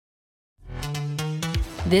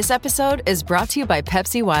This episode is brought to you by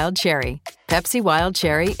Pepsi Wild Cherry. Pepsi Wild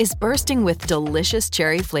Cherry is bursting with delicious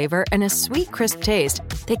cherry flavor and a sweet, crisp taste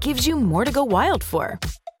that gives you more to go wild for.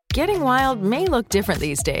 Getting wild may look different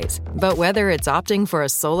these days, but whether it's opting for a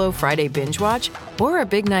solo Friday binge watch or a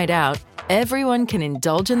big night out, everyone can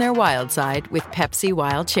indulge in their wild side with Pepsi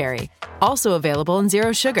Wild Cherry. Also available in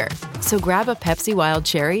Zero Sugar. So grab a Pepsi Wild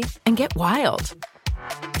Cherry and get wild.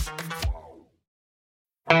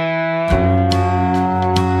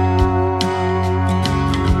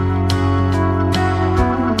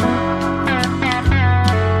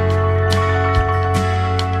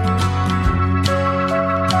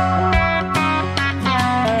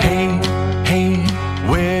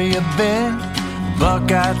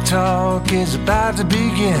 Buckeye Talk is about to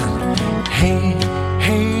begin. Hey,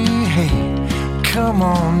 hey, hey, come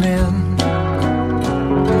on in.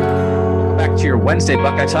 Back to your Wednesday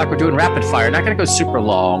Buckeye Talk. We're doing rapid fire. Not going to go super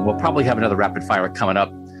long. We'll probably have another rapid fire coming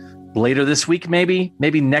up later this week, maybe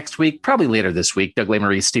next week, probably later this week. Doug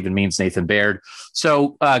Lesmerises, Stephen Means, Nathan Baird.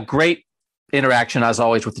 So great interaction as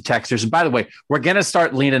always with the texters. And by the way, we're going to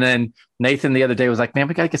start leaning in. Nathan the other day was like, man,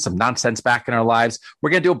 we got to get some nonsense back in our lives.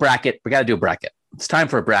 We're going to do a bracket. We got to do a bracket. It's time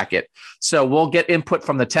for a bracket. So we'll get input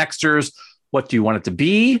from the texters. What do you want it to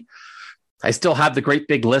be? I still have the great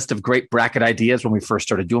big list of great bracket ideas when we first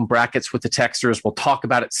started doing brackets with the texters. We'll talk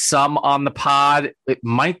about it some on the pod. It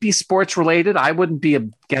might be sports related. I wouldn't be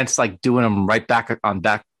against like doing them right back to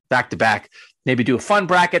back. Maybe do a fun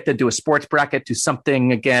bracket, then do a sports bracket, do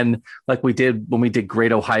something again like we did when we did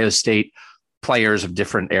Great Ohio State players of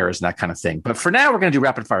different eras and that kind of thing. But for now, we're going to do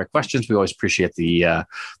rapid fire questions. We always appreciate the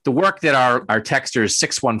work that our texters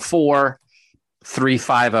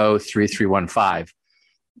 614-350-3315.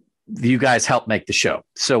 You guys help make the show.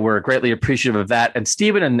 So we're greatly appreciative of that. And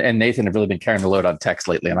Stephen and Nathan have really been carrying the load on text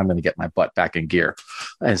lately, and I'm going to get my butt back in gear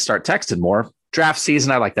and start texting more. Draft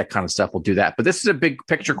season, I like that kind of stuff. We'll do that. But this is a big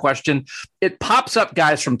picture question. It pops up,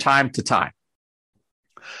 guys, from time to time.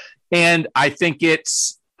 And I think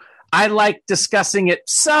I like discussing it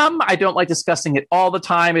some. I don't like discussing it all the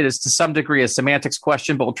time. It is to some degree a semantics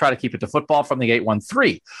question, but we'll try to keep it to football from the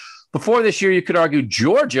 813. Before this year, you could argue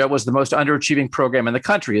Georgia was the most underachieving program in the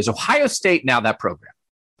country. Is Ohio State now that program?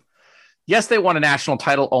 Yes, they won a national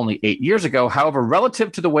title only 8 years ago. However,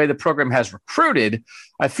 relative to the way the program has recruited,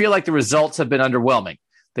 I feel like the results have been underwhelming.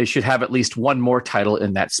 They should have at least one more title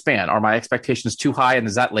in that span. Are my expectations too high, and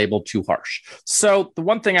is that label too harsh? So the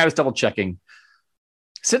one thing I was double checking,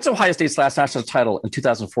 since Ohio State's last national title in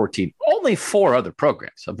 2014, only 4 other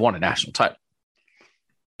programs have won a national title.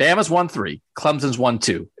 Bama's won 3, Clemson's won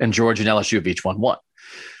 2, and Georgia and LSU have each won 1.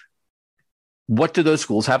 What do those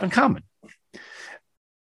schools have in common?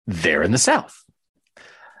 They're in the South.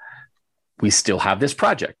 We still have this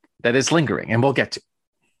project that is lingering, and we'll get to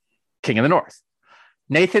King of the North.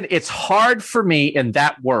 Nathan, it's hard for me in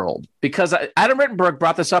that world because Adam Rittenberg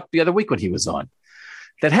brought this up the other week when he was on.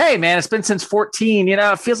 That, hey, man, it's been since 14.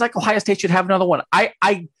 It feels like Ohio State should have another one. I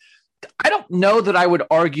don't know that I would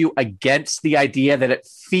argue against the idea that it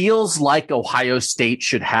feels like Ohio State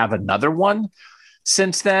should have another one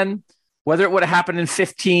since then. Whether it would have happened in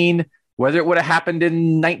 15, whether it would have happened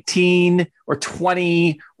in 19 or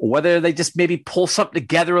 20, or whether they just maybe pull something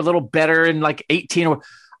together a little better in like 18.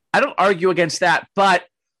 I don't argue against that, but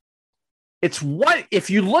it's what,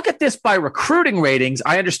 if you look at this by recruiting ratings,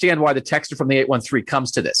 I understand why the texter from the 813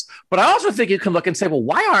 comes to this. But I also think you can look and say, well,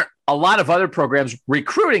 why aren't a lot of other programs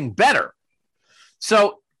recruiting better?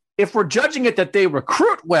 So if we're judging it that they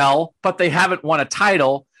recruit well, but they haven't won a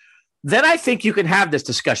title, then I think you can have this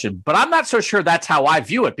discussion. But I'm not so sure that's how I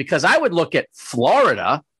view it, because I would look at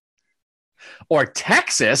Florida or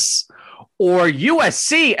Texas or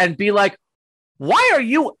USC and be like, why are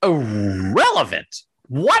you irrelevant?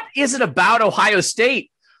 What is it about Ohio State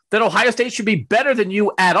that Ohio State should be better than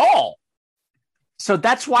you at all? So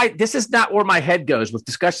that's why this is not where my head goes with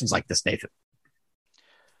discussions like this, Nathan.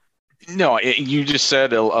 No, you just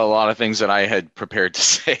said a lot of things that I had prepared to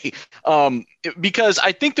say, because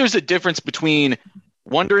I think there's a difference between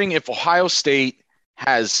wondering if Ohio State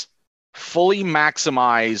has fully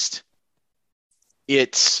maximized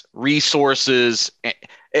its resources.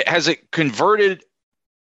 Has it converted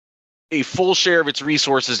a full share of its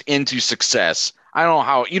resources into success? I don't know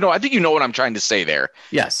how, I think you know what I'm trying to say there.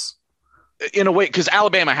 Yes. In a way, because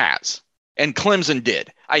Alabama has, and Clemson did.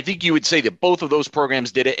 I think you would say that both of those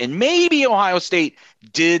programs did it, and maybe Ohio State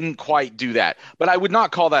didn't quite do that. But I would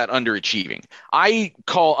not call that underachieving. I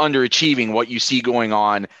call underachieving what you see going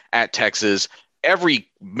on at Texas, every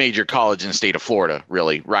major college in the state of Florida,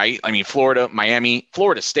 really, right? I mean, Florida, Miami,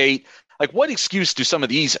 Florida State, Like, what excuse do some of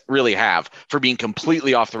these really have for being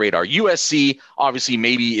completely off the radar? USC obviously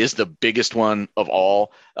maybe is the biggest one of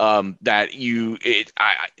all. That you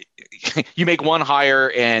make one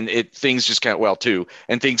hire and things just kind of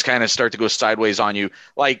things kind of start to go sideways on you.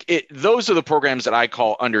 Like those are the programs that I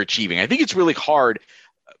call underachieving. I think it's really hard.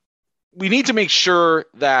 We need to make sure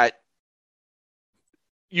that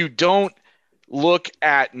you don't look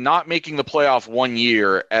at not making the playoff one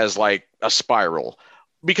year as like a spiral,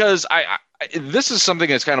 because this is something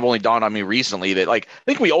that's kind of only dawned on me recently that, like, I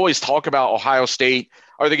think we always talk about Ohio State.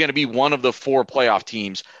 Are they going to be one of the 4 playoff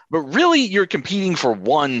teams? But really, you're competing for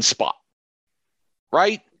one spot,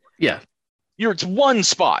 right? Yeah. It's one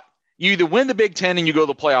spot. You either win the Big Ten and you go to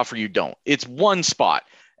the playoff, or you don't. It's one spot.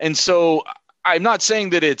 And so I'm not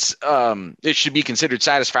saying that it should be considered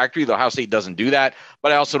satisfactory that Ohio State doesn't do that,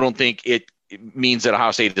 but I also don't think it means that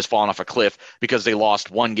Ohio State has fallen off a cliff because they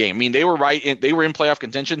lost one game. I mean, they were they were in playoff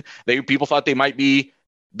contention. People thought they might be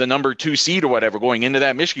the number 2 seed or whatever going into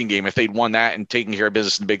that Michigan game if they'd won that and taken care of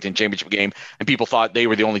business in the Big Ten championship game. And people thought they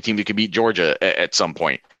were the only team that could beat Georgia at some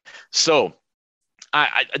point. So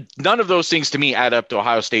none of those things to me add up to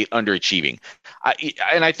Ohio State underachieving.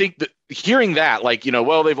 And I think that hearing that, like,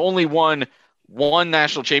 they've only won one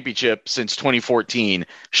national championship since 2014.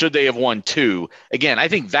 Should they have won 2? Again, I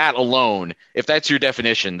think that alone, if that's your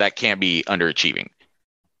definition, that can't be underachieving.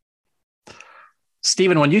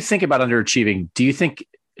 Stephen, when you think about underachieving, do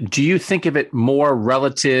you think of it more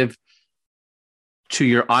relative to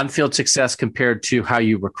your on-field success compared to how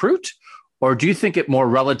you recruit? Or do you think it more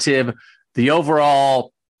relative the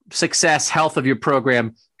overall success, health of your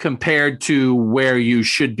program compared to where you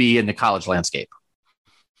should be in the college landscape?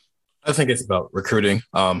 I think it's about recruiting.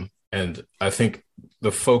 And I think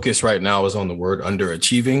the focus right now is on the word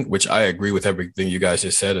underachieving, which I agree with everything you guys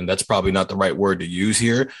just said. And that's probably not the right word to use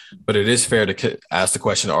here, but it is fair to ask the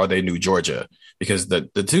question, are they New Georgia? Because the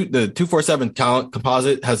 247 talent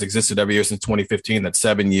composite has existed every year since 2015. That's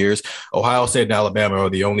 7 years. Ohio State and Alabama are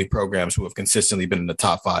the only programs who have consistently been in the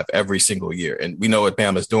top 5 every single year. And we know what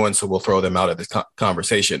Bama's doing, so we'll throw them out of this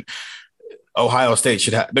conversation. Ohio State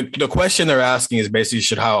should have the question they're asking is basically,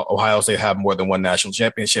 should Ohio State have more than one national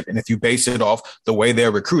championship? And if you base it off the way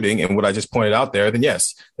they're recruiting and what I just pointed out there, then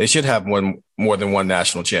yes, they should have more than one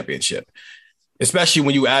national championship, especially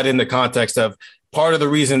when you add in the context of part of the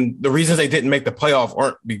reasons they didn't make the playoff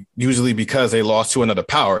aren't usually because they lost to another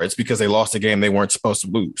power. It's because they lost a game they weren't supposed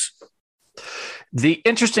to lose. The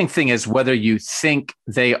interesting thing is whether you think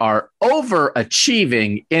they are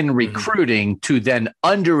overachieving in recruiting to then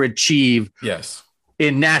underachieve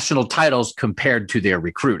in national titles compared to their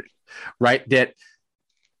recruiting, right? That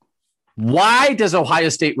why does Ohio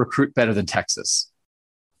State recruit better than Texas?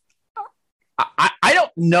 I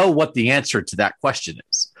don't know what the answer to that question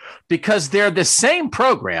is, because they're the same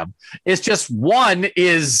program. It's just one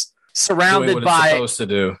is surrounded by supposed to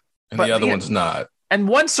do, and the other one's not. And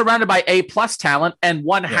one's surrounded by A+ talent, and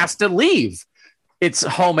one has to leave its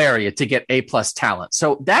home area to get A+ talent.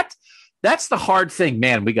 So that's the hard thing,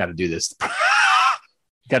 man. We got to do this.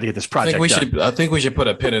 Got to get this project done. I think we should put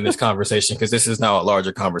a pin in this conversation, because this is now a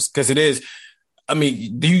larger conversation. Because it is. I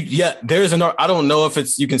mean, there's I don't know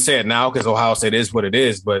if you can say it now because Ohio State is what it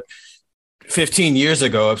is, but 15 years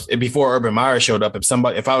ago, before Urban Meyer showed up,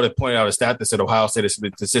 if I would have pointed out a stat that said Ohio State is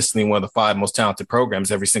consistently one of the 5 most talented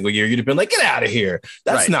programs every single year, you'd have been like, get out of here.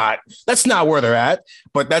 That's not where they're at.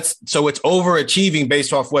 But so it's overachieving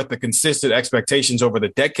based off what the consistent expectations over the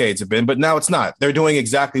decades have been. But now it's not. They're doing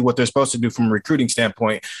exactly what they're supposed to do from a recruiting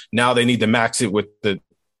standpoint. Now they need to max it with the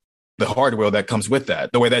hardware that comes with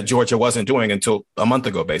that, the way that Georgia wasn't doing until a month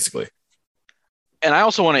ago, basically. And I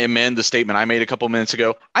also want to amend the statement I made a couple minutes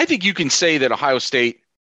ago. I think you can say that Ohio State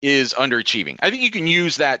is underachieving. I think you can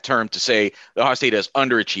use that term to say that Ohio State has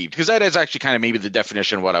underachieved, because that is actually kind of maybe the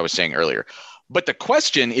definition of what I was saying earlier. But the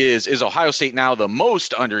question is Ohio State now the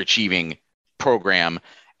most underachieving program?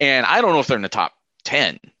 And I don't know if they're in the top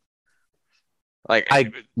 10.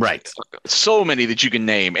 So many that you can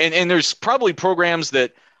name. And there's probably programs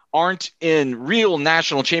that aren't in real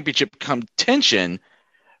national championship contention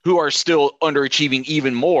who are still underachieving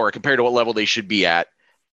even more compared to what level they should be at,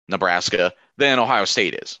 Nebraska, than Ohio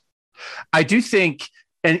State is. I do think,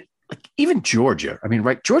 and even Georgia,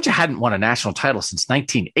 Georgia hadn't won a national title since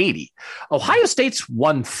 1980. Ohio State's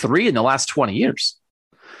won 3 in the last 20 years.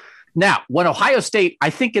 Now, when Ohio State, I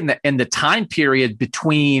think in the time period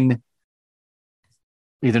between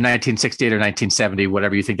either 1968 or 1970,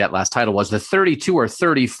 whatever you think that last title was, the 32 or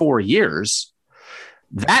 34 years,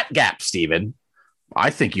 that gap, Stephen, I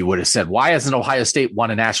think you would have said, why hasn't Ohio State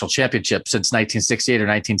won a national championship since 1968 or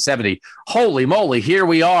 1970? Holy moly, here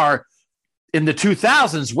we are in the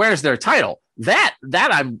 2000s, where's their title? That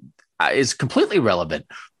is completely relevant.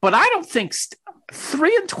 But I don't think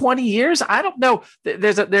 3 and 20 years. I don't know.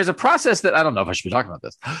 There's a process that I don't know if I should be talking about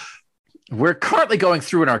this. We're currently going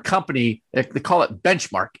through in our company. They call it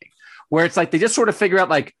benchmarking, where it's like they just sort of figure out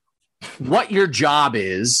like what your job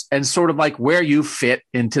is and sort of like where you fit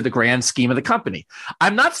into the grand scheme of the company.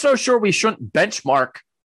 I'm not so sure we shouldn't benchmark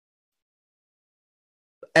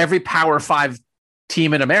every Power 5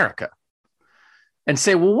 team in America and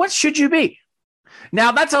say, well, what should you be?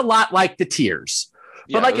 Now that's a lot like the tiers,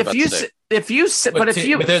 but like if you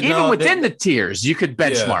even within the tiers, you could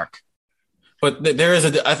benchmark. Yeah. But there is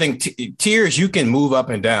I think tiers you can move up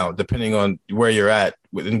and down depending on where you're at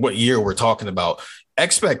and what year we're talking about.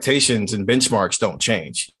 Expectations and benchmarks don't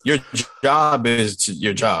change. Your job is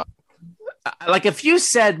your job. Like if you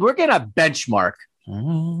said we're going to benchmark,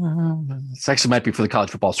 this actually might be for the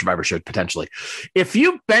College Football Survivor Show potentially. If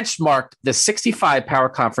you benchmarked the 65 power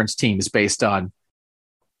conference teams based on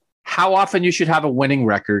how often you should have a winning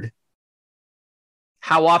record,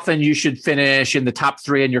 how often you should finish in the top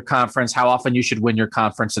 3 in your conference, how often you should win your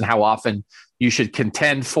conference, and how often you should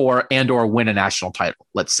contend for and or win a national title,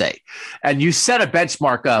 let's say. And you set a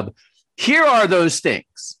benchmark of, here are those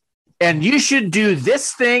things. And you should do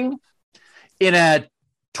this thing in a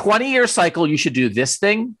 20-year cycle. You should do this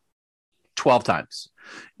thing 12 times.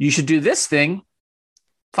 You should do this thing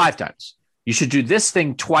 5 times. You should do this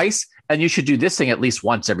thing twice, and you should do this thing at least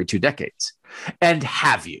once every 2 decades. And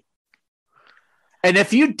have you? And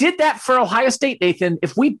if you did that for Ohio State, Nathan,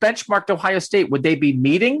 if we benchmarked Ohio State, would they be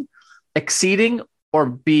meeting, exceeding, or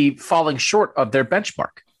be falling short of their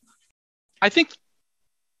benchmark? I think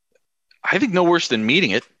no worse than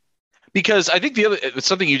meeting it, because I think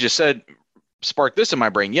something you just said sparked this in my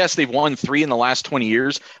brain. Yes, they've won 3 in the last 20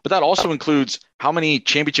 years, but that also includes how many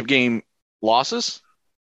championship game losses?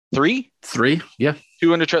 3? 3, yeah.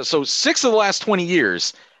 200. So 6 of the last 20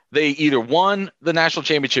 years, they either won the national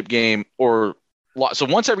championship game or lost. So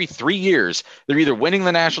once every 3 years, they're either winning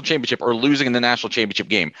the national championship or losing in the national championship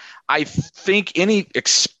game. I think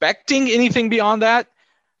expecting anything beyond that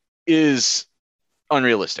is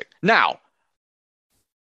unrealistic. Now,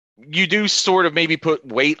 you do sort of maybe put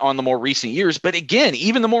weight on the more recent years, but again,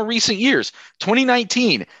 even the more recent years,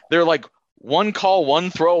 2019, they're like one call, one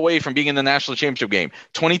throw away from being in the national championship game.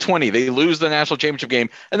 2020, they lose the national championship game.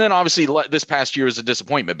 And then obviously this past year is a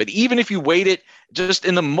disappointment. But even if you weight it just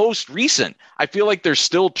in the most recent, I feel like they're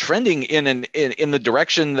still trending in the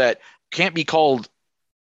direction that can't be called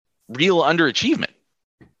real underachievement.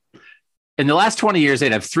 In the last 20 years,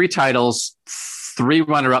 they'd have 3 titles, 3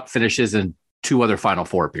 runner-up finishes, and 2 other Final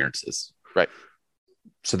Four appearances. Right.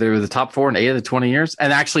 So they were the top 4 in 8 of the 20 years.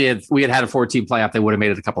 And actually, if we had a 4-team playoff, they would have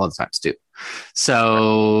made it a couple other times too.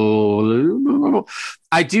 So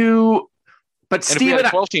I do. But and if we had a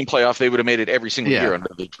 12-team playoff, they would have made it every single year under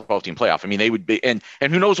the 12-team playoff. I mean, they would be, and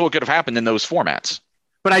who knows what could have happened in those formats.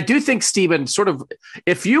 But I do think, Stephen, sort of,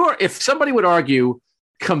 if somebody would argue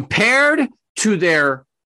compared to their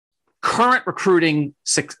current recruiting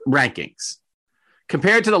rankings,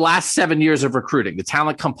 compared to the last 7 years of recruiting, the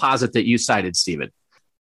talent composite that you cited, Stephen,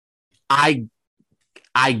 I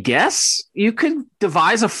guess you could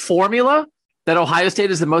devise a formula that Ohio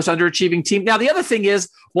State is the most underachieving team. Now, the other thing is,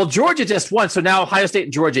 well, Georgia just won. So now Ohio State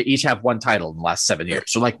and Georgia each have 1 title in the last 7 years.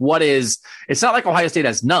 So like, it's not like Ohio State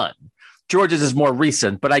has none. Georgia's is more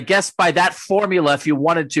recent, but I guess by that formula, if you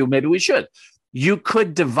wanted to, maybe we should, you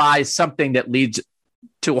could devise something that leads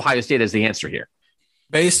to Ohio State as the answer here.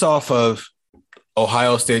 Based off of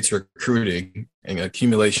Ohio State's recruiting and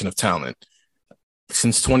accumulation of talent,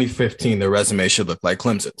 since 2015, their resume should look like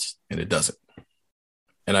Clemson's, and it doesn't.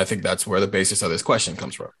 And I think that's where the basis of this question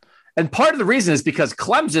comes from. And part of the reason is because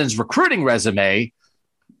Clemson's recruiting resume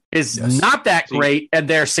is not that great, and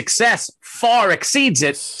their success far exceeds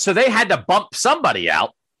it. So they had to bump somebody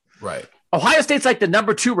out. Right. Ohio State's like the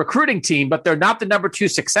number 2 recruiting team, but they're not the number 2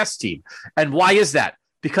 success team. And why is that?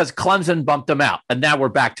 Because Clemson bumped them out. And now we're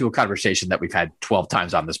back to a conversation that we've had 12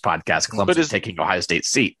 times on this podcast. Clemson taking Ohio State's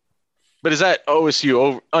seat. But is that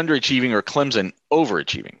OSU underachieving or Clemson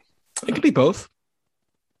overachieving? It could be both.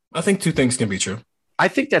 I think 2 things can be true. I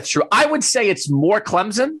think that's true. I would say it's more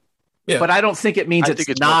Clemson, but I don't think it means it's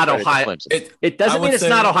not Ohio. It doesn't mean it's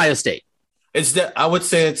not Ohio State. I would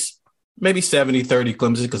say it's maybe 70-30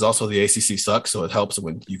 Clemson, because also the ACC sucks, so it helps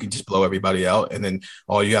when you can just blow everybody out, and then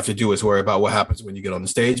all you have to do is worry about what happens when you get on the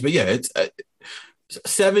stage. But yeah, it's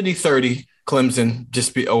 70-30 Clemson,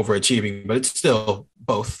 just be overachieving, but it's still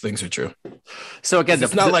both things are true. So again,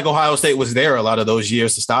 it's not like Ohio State was there a lot of those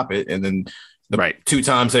years to stop it, and then the 2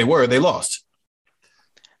 times they lost.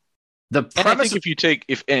 The And I premise. think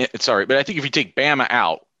I think if you take Bama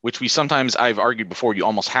out, which I've argued before, you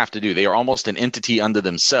almost have to do, they are almost an entity unto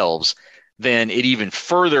themselves, then it even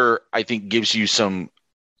further, I think, gives you some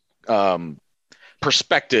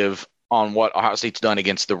perspective on what Ohio State's done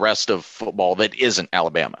against the rest of football that isn't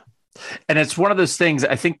Alabama. And it's one of those things,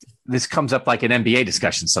 I think this comes up like in NBA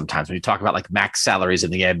discussions sometimes when you talk about like max salaries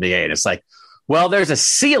in the NBA. And it's like, well, there's a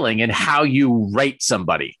ceiling in how you rate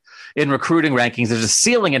somebody in recruiting rankings. There's a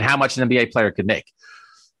ceiling in how much an NBA player could make.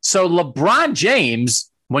 So LeBron James,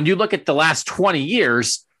 when you look at the last 20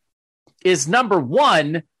 years, is number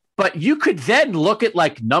one, but you could then look at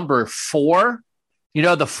like number 4,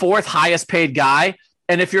 the fourth highest paid guy.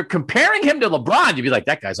 And if you're comparing him to LeBron, you'd be like,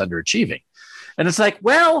 that guy's underachieving. And it's like,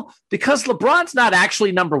 well, because LeBron's not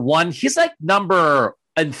actually number 1, he's like number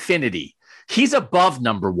infinity. He's above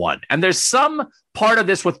number 1. And there's some part of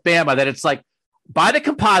this with Bama that it's like, by the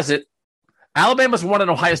composite, Alabama's 1 and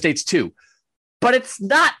Ohio State's 2. But it's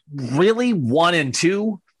not really 1 and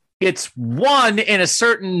 2. It's 1 in a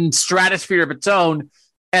certain stratosphere of its own,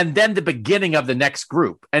 and then the beginning of the next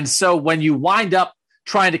group. And so when you wind up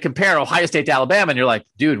trying to compare Ohio State to Alabama, and you're like,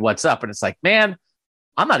 dude, what's up? And it's like, man,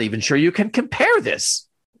 I'm not even sure you can compare this.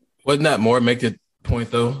 Wouldn't that more make the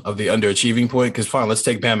point, though, of the underachieving point? Because fine, let's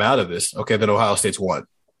take Bama out of this. Okay, then Ohio State's 1,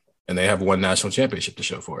 and they have 1 national championship to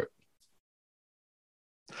show for it.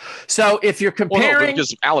 So if you're comparing,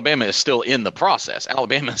 because Alabama is still in the process,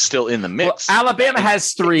 Alabama is still in the mix. Well, Alabama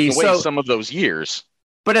has 3, so some of those years.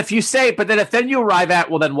 But if you say, but then if then you arrive at,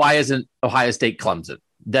 well, then why isn't Ohio State Clemson?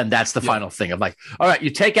 Then that's the final thing of like, all right,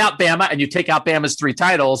 you take out Bama and you take out Bama's 3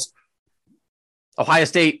 titles. Ohio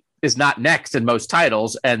State is not next in most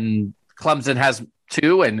titles, and Clemson has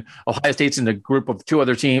 2, and Ohio State's in the group of 2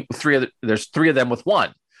 other teams. There's 3 of them with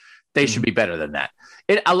 1. They should be better than that.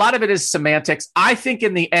 A lot of it is semantics. I think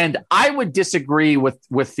in the end, I would disagree with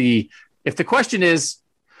if the question is,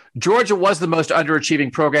 Georgia was the most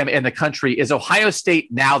underachieving program in the country, is Ohio State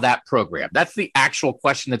now that program? That's the actual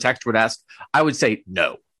question the text would ask. I would say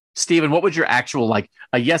no. Stephen, what would your actual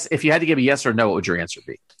a yes? If you had to give a yes or no, what would your answer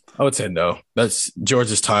be? I would say no. That's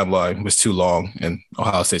Georgia's timeline was too long, and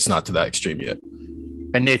Ohio State's not to that extreme yet.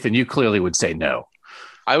 And Nathan, you clearly would say no.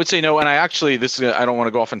 I would say no, and I don't want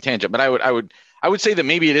to go off on tangent, but I would say that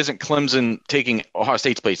maybe it isn't Clemson taking Ohio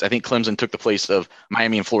State's place. I think Clemson took the place of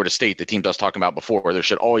Miami and Florida State, the teams I was talking about before, where there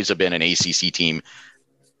should always have been an ACC team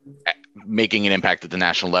making an impact at the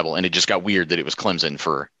national level, and it just got weird that it was Clemson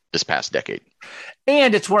for this past decade.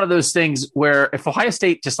 And it's one of those things where if Ohio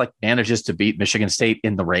State just manages to beat Michigan State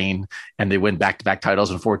in the rain and they win back-to-back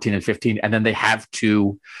titles in 14 and 15, and then they have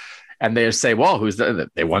 2, and they say, well,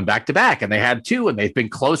 they won back-to-back and they had 2 and they've been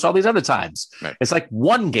close all these other times. Right. It's like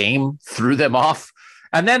 1 game threw them off,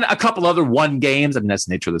 and then a couple other 1 games. I mean, that's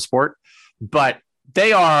the nature of the sport, but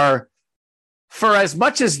they are, for as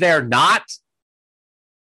much as they're not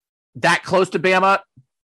that close to Bama,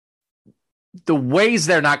 the ways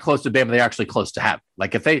they're not close to Bama, they're actually close to have.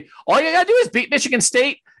 Like if all you gotta do is beat Michigan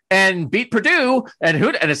State and beat Purdue and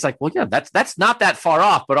it's like, well, yeah, that's not that far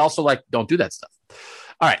off, but also don't do that stuff.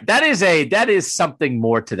 All right, that is something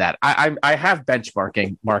more to that. I have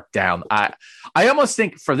benchmarking marked down. I almost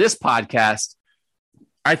think for this podcast,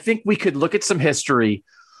 I think we could look at some history.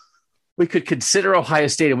 We could consider Ohio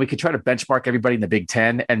State, and we could try to benchmark everybody in the Big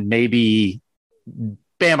Ten, and maybe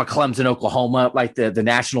Bama, Clemson, Oklahoma, like the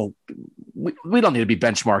national. We don't need to be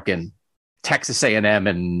benchmarking Texas A&M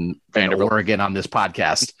and Oregon on this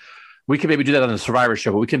podcast. We can maybe do that on the Survivor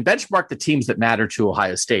Show, but we can benchmark the teams that matter to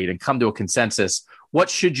Ohio State and come to a consensus. What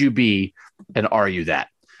should you be, and are you that?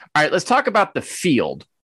 All right, let's talk about the field.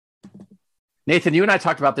 Nathan, you and I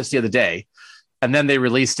talked about this the other day, and then they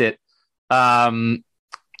released it.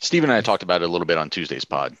 Steve and I talked about it a little bit on Tuesday's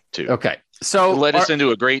pod, too. Okay. So it led us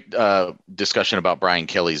into a great discussion about Brian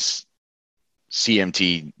Kelly's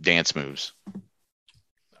CMT dance moves.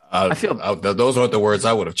 I feel those aren't the words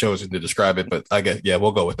I would have chosen to describe it, but I guess, yeah,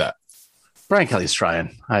 we'll go with that. Brian Kelly's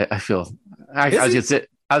trying. I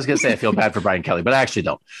was going to say I feel bad for Brian Kelly, but I actually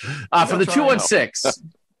don't. From the 216,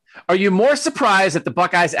 are you more surprised that the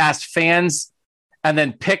Buckeyes asked fans and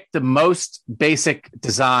then picked the most basic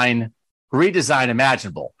redesign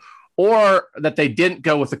imaginable, or that they didn't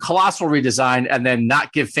go with the colossal redesign and then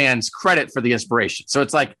not give fans credit for the inspiration? So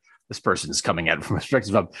it's like, this person is coming at it from a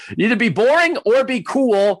perspective of either be boring or be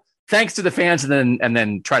cool, thanks to the fans, and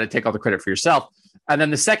then try to take all the credit for yourself. And then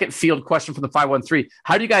the second field question from the 513,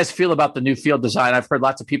 how do you guys feel about the new field design? I've heard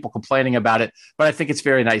lots of people complaining about it, but I think it's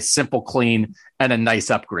very nice, simple, clean, and a nice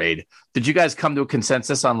upgrade. Did you guys come to a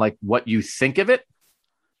consensus on what you think of it?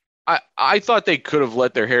 I thought they could have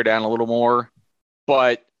let their hair down a little more,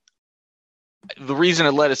 but the reason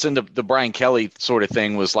it led us into the Brian Kelly sort of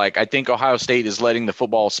thing was like, I think Ohio State is letting the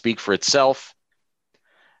football speak for itself,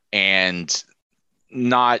 and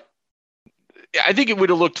not. I think it would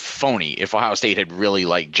have looked phony if Ohio State had really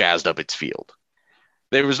like jazzed up its field.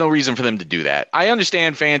 There was no reason for them to do that. I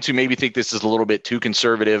understand fans who maybe think this is a little bit too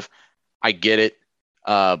conservative. I get it.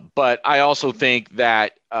 But I also think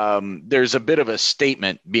that there's a bit of a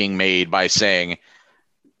statement being made by saying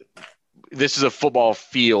this is a football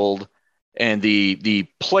field and the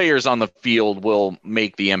players on the field will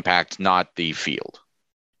make the impact, not the field.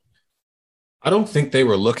 I don't think they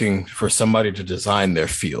were looking for somebody to design their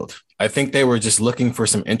field. I think they were just looking for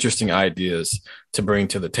some interesting ideas to bring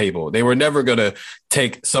to the table. They were never going to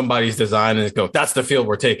take somebody's design and go, that's the field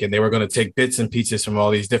we're taking. They were going to take bits and pieces from all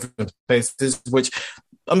these different places, which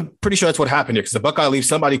I'm pretty sure that's what happened here, because the Buckeye leaves,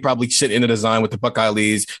 somebody probably shit in a design with the Buckeye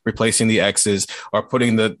leaves, replacing the X's or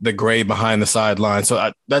putting the gray behind the sideline.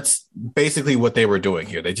 So that's basically what they were doing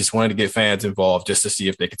here. They just wanted to get fans involved just to see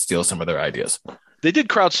if they could steal some of their ideas. They did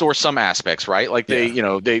crowdsource some aspects, right? Like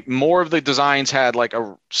they more of the designs had like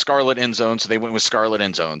a scarlet end zone, so they went with scarlet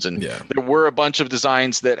end zones. And there were a bunch of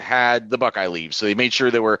designs that had the Buckeye leaves. So they made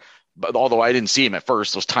sure there were, although I didn't see them at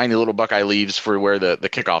first, those tiny little Buckeye leaves for where the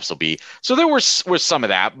kickoffs will be. So there was some of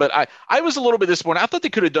that, but I was a little bit disappointed. I thought they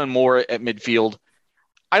could have done more at midfield.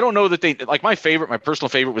 I don't know that they, like my personal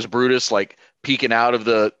favorite was Brutus, like peeking out of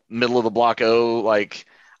the middle of the block O, like,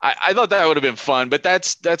 I thought that would have been fun, but I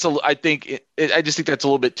just think that's a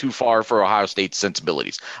little bit too far for Ohio State's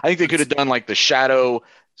sensibilities. I think they could have done like the shadow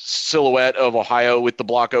silhouette of Ohio with the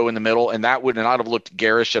block O in the middle, and that would not have looked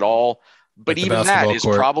garish at all. But like even that is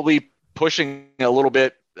probably pushing a little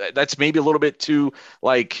bit. That's maybe a little bit too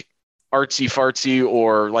like artsy fartsy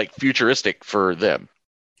or like futuristic for them.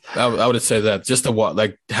 I would say that just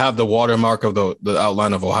to have the watermark of the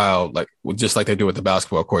outline of Ohio, like just like they do with the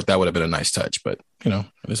basketball court, that would have been a nice touch. But it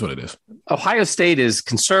is what it is. Ohio State is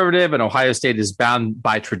conservative, and Ohio State is bound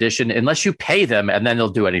by tradition unless you pay them, and then they'll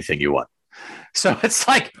do anything you want. So it's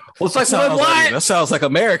like, that sounds like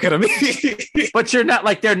America to me. But you're not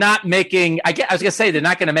like, they're not making. I was gonna say they're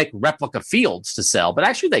not going to make replica fields to sell, but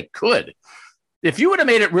actually they could. If you would have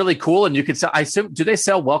made it really cool and you could sell, I assume, do they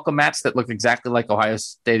sell welcome mats that look exactly like Ohio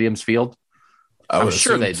Stadium's field? I'm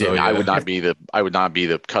sure they do. So, yeah. I would not be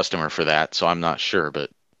the customer for that, so I'm not sure. But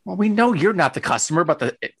we know you're not the customer, but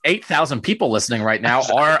the 8,000 people listening right now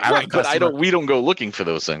are. Right, but we don't go looking for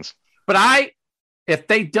those things. But if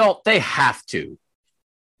they don't, they have to,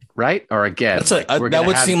 right? Or again, that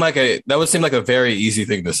would seem like a very easy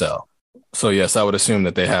thing to sell. So yes, I would assume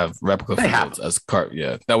that they have replica fields as cart.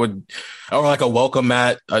 Yeah, that would, or like a welcome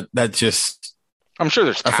mat. That just, I'm sure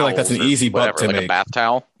there's. I feel like that's an easy buck to make. A bath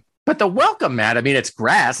towel. But the welcome mat, I mean, it's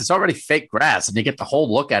grass. It's already fake grass, and you get the whole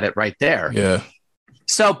look at it right there. Yeah.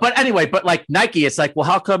 So, but anyway, but like Nike, it's like, well,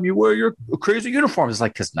 how come you wear your crazy uniform? It's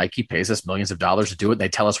like, because Nike pays us millions of dollars to do it. And they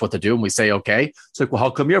tell us what to do, and we say, okay. It's like, well, how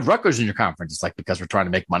come you have Rutgers in your conference? It's like, because we're trying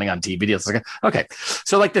to make money on TV. It's like, okay.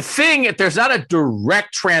 So like the thing, if there's not a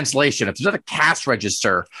direct translation, if there's not a cash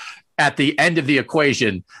register at the end of the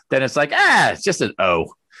equation, then it's like, it's just an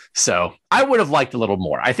O. So I would have liked a little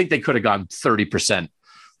more. I think they could have gone 30%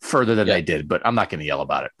 further than they did, but I'm not going to yell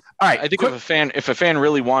about it. All right. I think if a fan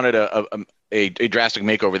really wanted a drastic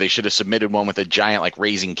makeover, they should have submitted one with a giant like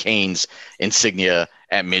Raising Cane's insignia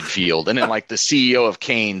at midfield, and then like the CEO of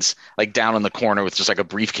Cane's like down in the corner with just like a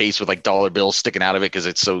briefcase with like dollar bills sticking out of it because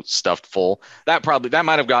it's so stuffed full. That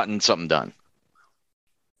might have gotten something done.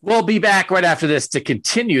 We'll be back right after this to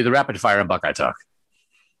continue the rapid fire on Buckeye Talk.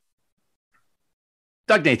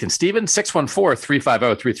 Doug, Nathan, Steven,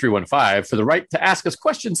 614-350-3315 for the right to ask us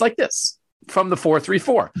questions like this from the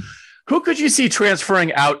 434. Who could you see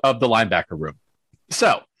transferring out of the linebacker room?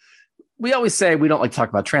 So we always say we don't like to talk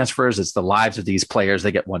about transfers. It's the lives of these players.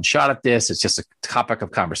 They get one shot at this. It's just a topic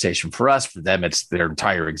of conversation for us. For them, it's their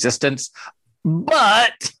entire existence.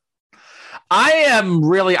 But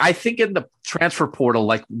I think in the transfer portal,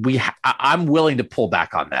 like I'm willing to pull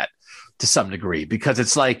back on that to some degree, because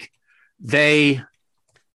it's like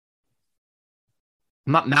I'm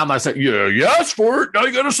not saying, yes for it. Now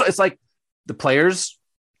you gotta say, it's like the players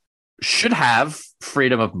should have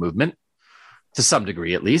freedom of movement to some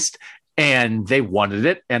degree, at least. And they wanted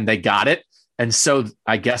it and they got it. And so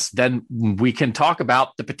I guess then we can talk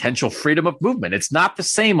about the potential freedom of movement. It's not the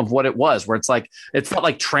same of what it was, where it's like, it felt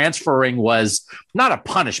like transferring was not a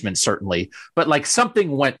punishment, certainly, but like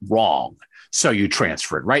something went wrong. So you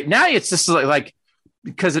transferred. Right now, it's just like,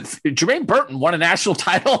 because Jermaine Burton won a national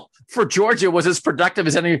title for Georgia, was as productive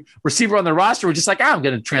as any receiver on the roster. We're just like, I'm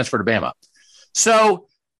going to transfer to Bama. So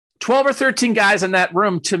 12 or 13 guys in that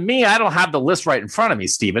room. To me, I don't have the list right in front of me,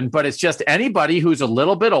 Stephen, but it's just anybody who's a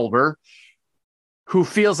little bit older who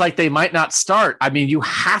feels like they might not start. I mean, you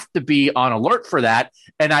have to be on alert for that.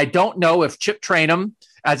 And I don't know if Chip Trainum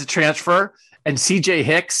as a transfer and CJ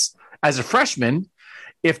Hicks as a freshman,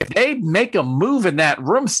 if they make a move in that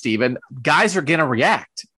room, Stephen, guys are going to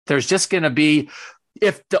react. There's just going to be,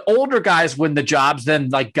 if the older guys win the jobs, then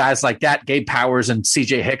like guys like that, Gabe Powers and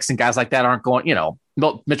CJ Hicks and guys like that aren't going,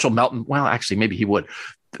 Mitchell Melton. Well, actually, maybe he would.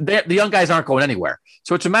 The young guys aren't going anywhere.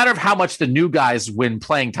 So it's a matter of how much the new guys win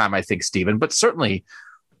playing time, I think, Stephen. But certainly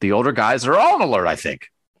the older guys are all on alert, I think.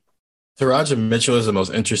 Teradja Mitchell is the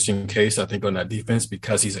most interesting case, I think, on that defense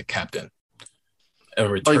because he's a captain. He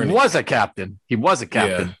was a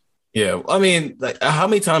captain. Yeah. I mean, like, how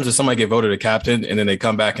many times does somebody get voted a captain and then they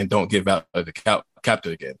come back and don't get voted the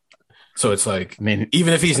captain again? So it's like, I mean,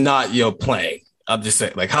 even if he's not, playing, I'm just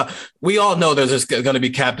saying, like, how we all know there's just going to be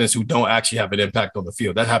captains who don't actually have an impact on the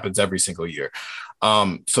field. That happens every single year.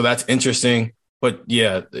 So that's interesting. But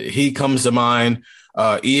yeah, he comes to mind.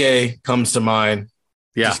 EA comes to mind.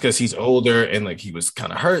 Yeah, just because he's older and like he was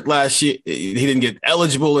kind of hurt last year. He didn't get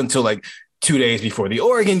eligible until like 2 days before the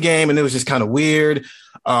Oregon game, and it was just kind of weird.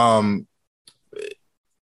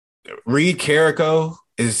 Reed Carrico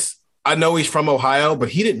I know he's from Ohio, but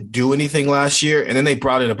he didn't do anything last year. And then they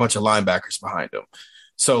brought in a bunch of linebackers behind him.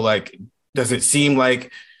 So, like, does it seem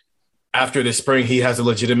like after this spring, he has a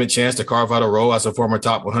legitimate chance to carve out a role as a former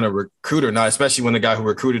top 100 recruiter? Now, especially when the guy who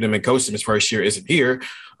recruited him and coached him his first year isn't here.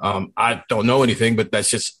 I don't know anything, but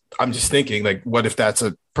I'm just thinking, like, what if that's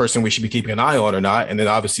a person we should be keeping an eye on or not? And then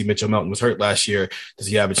obviously Mitchell Melton was hurt last year. Does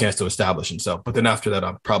he have a chance to establish himself? But then after that,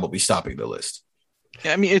 I'm probably stopping the list.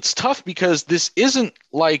 I mean, it's tough because this isn't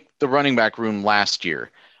like the running back room last year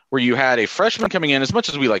where you had a freshman coming in. As much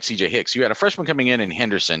as we like CJ Hicks, you had a freshman coming in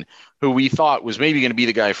Henderson, who we thought was maybe going to be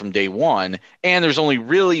the guy from day one. And there's only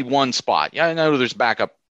really one spot. Yeah, I know there's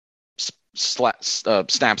backup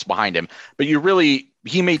snaps behind him, but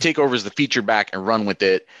he may take over as the featured back and run with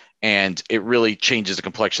it. And it really changes the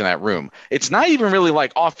complexion of that room. It's not even really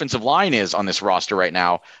like offensive line is on this roster right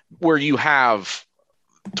now, where you have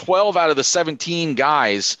 12 out of the 17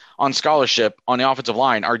 guys on scholarship on the offensive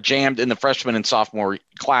line are jammed in the freshman and sophomore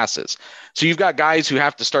classes. So you've got guys who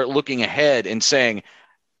have to start looking ahead and saying,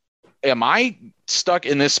 am I stuck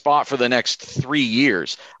in this spot for the next 3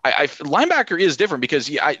 years? Linebacker is different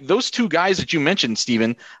because those two guys that you mentioned,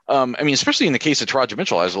 Stephen, especially in the case of Teradja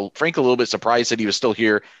Mitchell, I was frankly a little bit surprised that he was still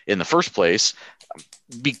here in the first place,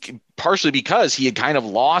 partially because he had kind of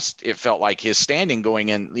lost, it felt like, his standing going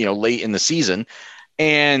in, late in the season.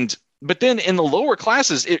 But then in the lower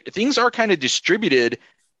classes, things are kind of distributed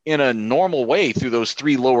in a normal way through those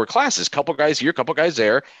three lower classes, couple guys here, couple guys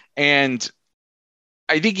there. And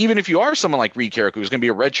I think even if you are someone like Reed Carrico, who's going to be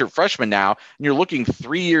a redshirt freshman now, and you're looking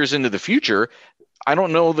 3 years into the future, I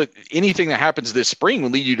don't know that anything that happens this spring will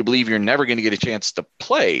lead you to believe you're never going to get a chance to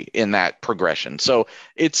play in that progression. So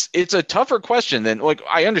it's a tougher question than, like,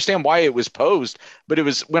 I understand why it was posed, but it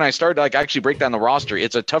was when I started to actually break down the roster,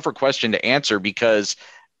 it's a tougher question to answer because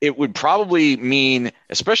it would probably mean,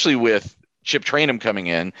 especially with Chip Trainum coming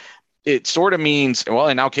in, it sort of means, well,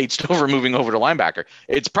 and now Cade Stover moving over to linebacker.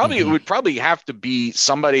 It would probably have to be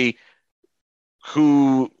somebody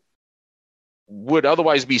who would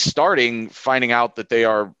otherwise be starting, finding out that they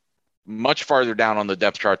are much farther down on the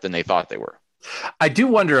depth chart than they thought they were. I do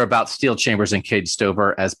wonder about Steele Chambers and Cade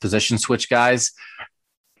Stover as position switch guys.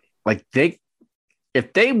 Like,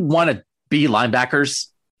 if they want to be linebackers,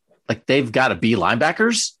 like, they've got to be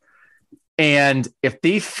linebackers. And if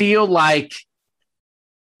they feel like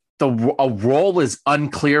a role is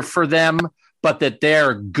unclear for them, but that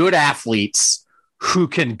they're good athletes who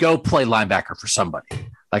can go play linebacker for somebody.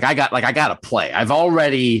 I got to play. I've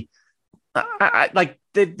already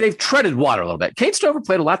they've treaded water a little bit. Cade Stover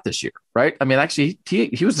played a lot this year, right? I mean, actually,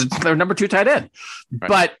 he was their number 2 tight end, right.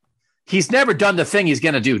 But he's never done the thing he's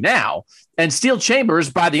going to do now. And Steele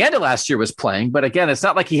Chambers, by the end of last year, was playing. But again, it's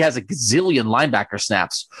not like he has a gazillion linebacker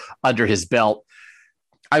snaps under his belt.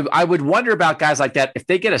 I would wonder about guys like that if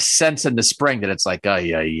they get a sense in the spring that it's like, oh,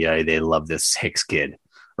 yeah, they love this Hicks kid,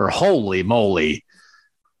 or holy moly,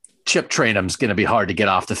 Chip Trainum's going to be hard to get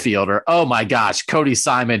off the field, or oh my gosh, Cody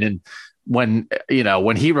Simon, and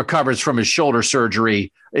when he recovers from his shoulder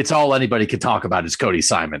surgery, it's all anybody can talk about is Cody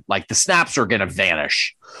Simon. Like, the snaps are going to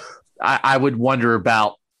vanish. I would wonder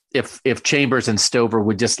about if Chambers and Stover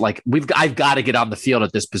would just I've got to get on the field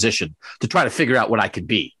at this position to try to figure out what I could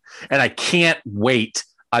be, and I can't wait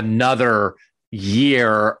another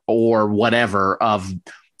year or whatever of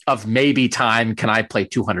of maybe time. Can I play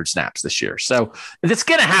 200 snaps this year? So it's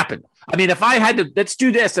going to happen. I mean, if I had to, let's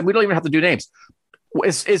do this, and we don't even have to do names.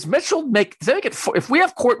 Is Mitchell does they make it, if we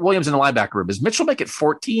have Court Williams in the linebacker room, does Mitchell make it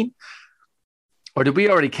 14? Or did we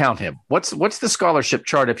already count him? What's the scholarship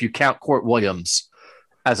chart if you count Court Williams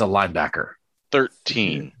as a linebacker?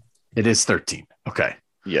 13. It is 13. Okay.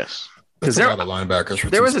 Yes. That's a lot of linebackers for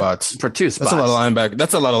two spots. For two spots. That's a lot of linebackers.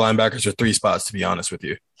 That's a lot of linebackers for 3 spots, to be honest with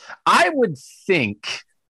you. I would think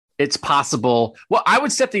it's possible. Well, I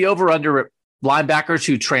would set the over-under at linebackers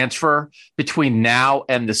who transfer between now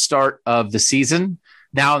and the start of the season,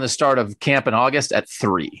 now and the start of camp in August, at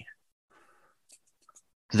 3.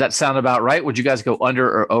 Does that sound about right? Would you guys go under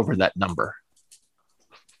or over that number?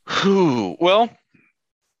 Well,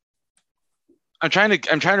 I'm trying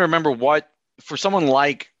to remember what, for someone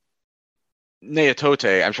like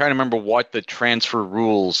Neatote, I'm trying to remember what the transfer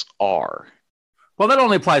rules are. Well, that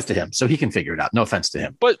only applies to him, so he can figure it out. No offense to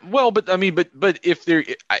him. But if they're,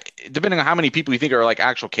 depending on how many people you think are like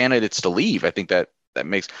actual candidates to leave, I think that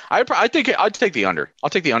makes. I'd take the under. I'll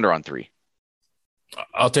take the under on 3.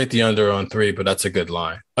 I'll take the under on 3, but that's a good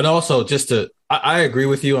line. And also, I agree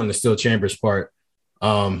with you on the Steel Chambers part.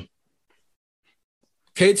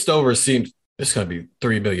 Cade Stover seems. There's going to be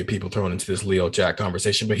 3 million people thrown into this Leo Jack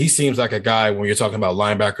conversation, but he seems like a guy when you're talking about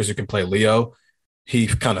linebackers who can play Leo. He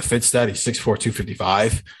kind of fits that. He's 6'4",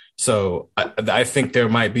 255. So I think there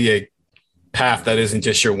might be a path that isn't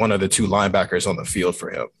just you're one of the 2 linebackers on the field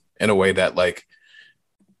for him, in a way that, like,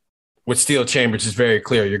 with Steel Chambers, it's very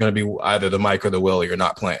clear you're going to be either the Mike or the Will, or you're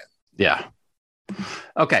not playing. Yeah.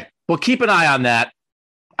 Okay. Well, keep an eye on that.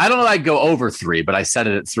 I don't know if I'd go over 3, but I set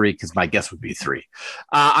it at 3 because my guess would be 3.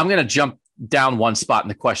 I'm going to jump down 1 spot in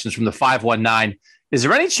the questions from the 519. Is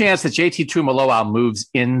there any chance that JT Tuimoloau moves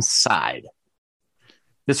inside?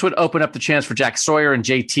 This would open up the chance for Jack Sawyer and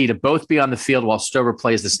JT to both be on the field while Stover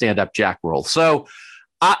plays the stand-up Jack role. So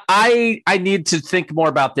I need to think more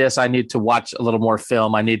about this. I need to watch a little more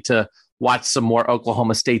film. I need to watch some more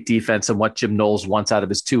Oklahoma State defense and what Jim Knowles wants out of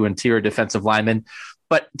his 2 interior defensive linemen.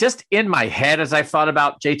 But just in my head, as I've thought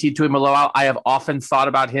about JT Tuimoloau, I have often thought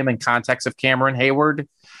about him in context of Cameron Hayward.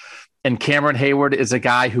 And Cameron Hayward is a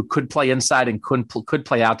guy who could play inside and could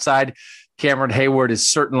play outside. Cameron Hayward is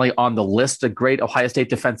certainly on the list of great Ohio State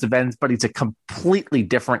defensive ends, but he's a completely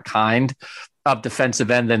different kind of defensive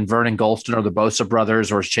end than Vernon Golston or the Bosa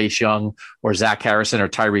brothers or Chase Young or Zach Harrison or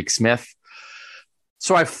Tyreek Smith.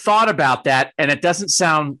 So I've thought about that, and it doesn't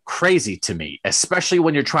sound crazy to me, especially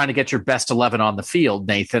when you're trying to get your best 11 on the field,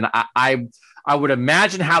 Nathan. I would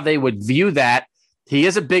imagine how they would view that. He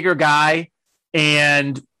is a bigger guy,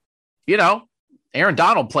 and, you know, Aaron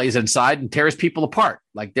Donald plays inside and tears people apart.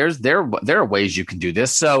 Like there are ways you can do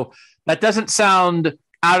this. So that doesn't sound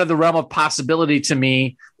out of the realm of possibility to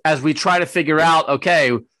me as we try to figure out,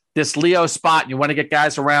 okay, this Leo spot, you want to get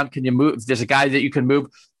guys around. Can you move? If there's a guy that you can move,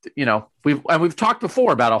 you know, we've talked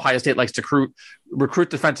before about Ohio State likes to recruit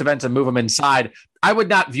defensive ends and move them inside. I would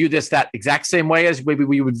not view this that exact same way as maybe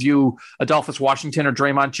we would view Adolphus Washington or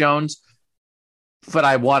Draymond Jones, but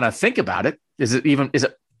I want to think about it. Is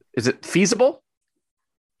it feasible?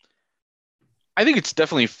 I think it's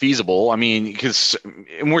definitely feasible. I mean, because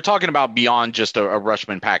we're talking about beyond just a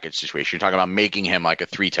Rushman package situation. You're talking about making him like a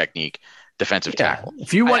 3-technique defensive tackle.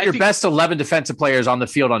 If you want your best 11 defensive players on the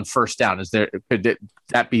field on first down, could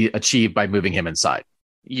that be achieved by moving him inside?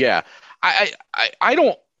 Yeah. I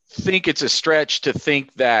don't think it's a stretch to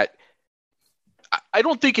think that. I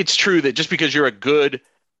don't think it's true that just because you're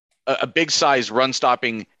a big size run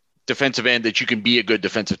stopping defensive end that you can be a good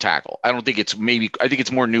defensive tackle. I think it's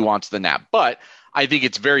more nuanced than that, but I think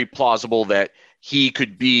it's very plausible that he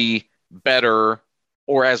could be better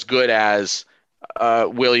or as good as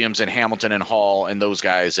Williams and Hamilton and Hall and those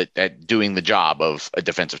guys at doing the job of a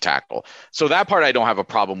defensive tackle. So that part I don't have a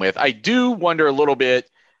problem with. I do wonder a little bit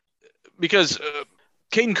because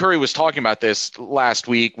Caden Curry was talking about this last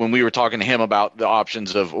week when we were talking to him about the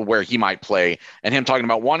options of where he might play, and him talking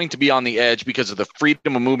about wanting to be on the edge because of the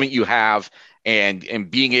freedom of movement you have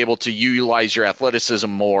and being able to utilize your athleticism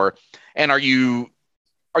more. And are you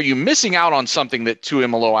missing out on something that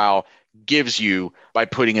Tuimoloau gives you by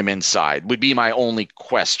putting him inside would be my only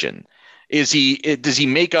question. Does he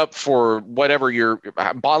make up for whatever you're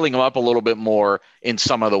bottling him up a little bit more in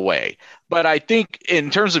some other way? But I think in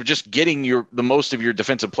terms of just getting the most of your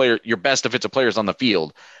your best defensive players on the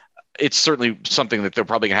field, it's certainly something that they're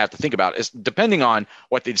probably going to have to think about, is depending on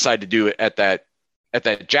what they decide to do at that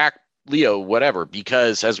Jack, Leo, whatever.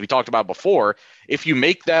 Because as we talked about before, if you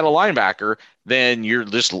make that a linebacker, then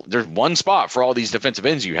there's one spot for all these defensive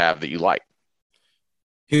ends you have that you like.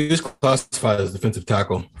 He was classified as defensive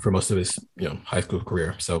tackle for most of his, high school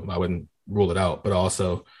career. So I wouldn't rule it out. But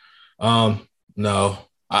also, no,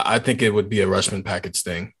 I think it would be a rushman package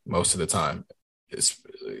thing most of the time. It's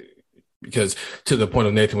because to the point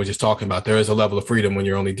of Nathan was just talking about, there is a level of freedom when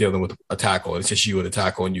you're only dealing with a tackle. It's just you and a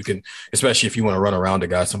tackle, and you can, especially if you want to run around a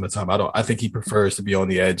guy some of the time. I think he prefers to be on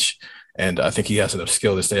the edge, and I think he has enough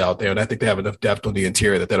skill to stay out there. And I think they have enough depth on the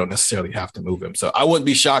interior that they don't necessarily have to move him. So I wouldn't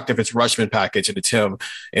be shocked if it's rushman package and it's him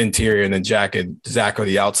interior, and then Jack and Zach are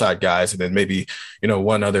the outside guys, and then maybe,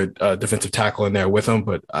 one other defensive tackle in there with him.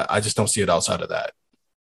 But I just don't see it outside of that.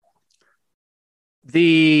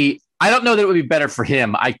 I don't know that it would be better for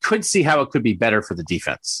him. I could see how it could be better for the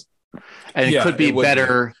defense. And it could be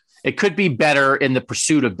better. It could be better in the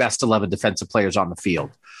pursuit of best 11 defensive players on the field.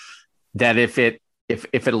 That if it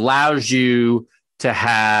allows you to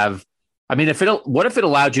have, what if it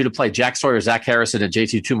allowed you to play Jack Sawyer, Zach Harrison, and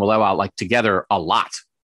JT Tuimoloau like together a lot?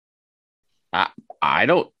 I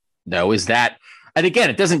don't know. Is that, and again,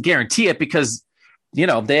 it doesn't guarantee it because,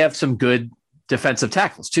 they have some good defensive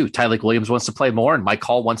tackles too. Tyleik Williams wants to play more, and Mike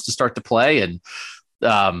Hall wants to start to play. And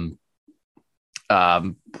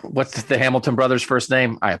what's the Hamilton brothers' first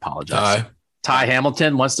name? I apologize. Ty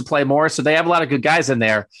Hamilton wants to play more. So they have a lot of good guys in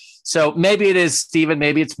there. So maybe it is Steven,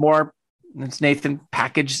 maybe it's Nathan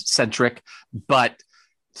package centric, but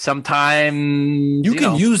sometimes you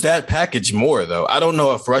can use that package more though. I don't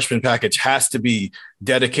know if rushman package has to be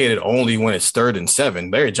dedicated only when it's 3rd and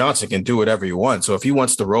 7. Larry Johnson can do whatever he wants. So if he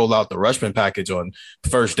wants to roll out the rushman package on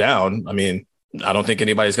first down, I don't think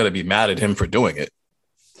anybody's going to be mad at him for doing it.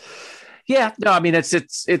 Yeah, no, it's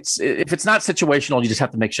if it's not situational, you just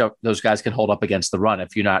have to make sure those guys can hold up against the run.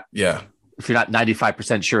 If you're not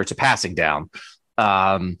 95% sure it's a passing down.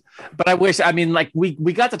 But I wish,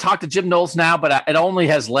 we got to talk to Jim Knowles now, but it only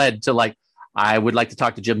has led to I would like to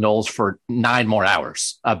talk to Jim Knowles for 9 more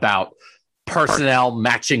hours about personnel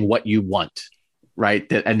matching what you want.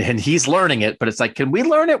 Right. And he's learning it, but it's like, can we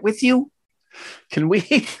learn it with you? Can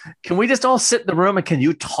we just all sit in the room and can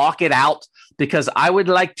you talk it out? Because I would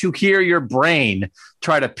like to hear your brain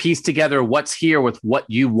try to piece together what's here with what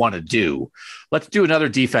you want to do. Let's do another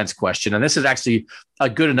defense question. And this is actually a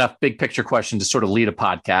good enough big picture question to sort of lead a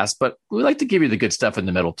podcast, but we like to give you the good stuff in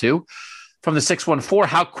the middle too. From the 614,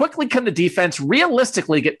 how quickly can the defense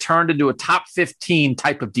realistically get turned into a top 15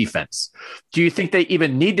 type of defense? Do you think they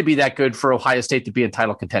even need to be that good for Ohio State to be in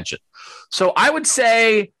title contention? So I would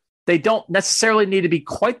say they don't necessarily need to be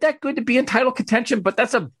quite that good to be in title contention, but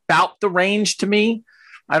that's about the range to me.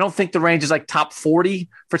 I don't think the range is like top 40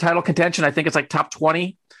 for title contention. I think it's like top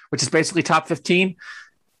 20, which is basically top 15.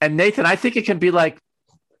 And Nathan, I think it can be like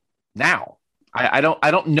now. I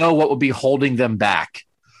don't know what would be holding them back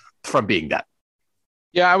from being that.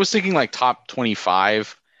 Yeah, I was thinking like top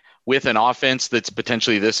 25 with an offense that's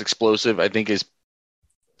potentially this explosive, I think is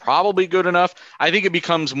probably good enough. I think it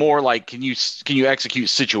becomes more like, can you execute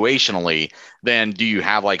situationally than do you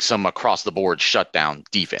have like some across the board shutdown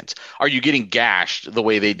defense? Are you getting gashed the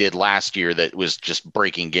way they did last year that was just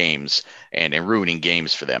breaking games and ruining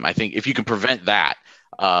games for them? I think if you can prevent that.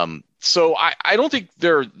 So I don't think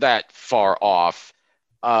they're that far off.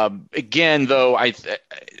 Again, though,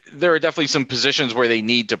 there are definitely some positions where they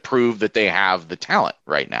need to prove that they have the talent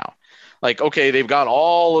right now. Like, okay, they've got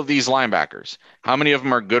all of these linebackers. How many of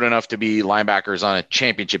them are good enough to be linebackers on a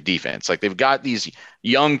championship defense? Like, they've got these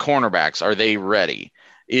young cornerbacks. Are they ready?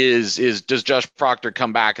 Does Josh Proctor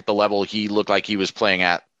come back at the level he looked like he was playing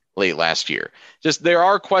at late last year? Just there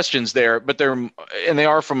are questions there, but they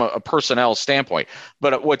are from a personnel standpoint.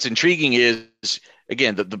 But what's intriguing is,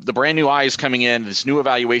 again, the brand new eyes coming in, this new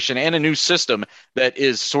evaluation and a new system that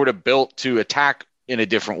is sort of built to attack in a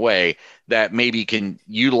different way that maybe can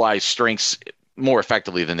utilize strengths more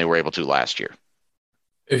effectively than they were able to last year.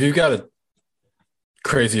 If you've got a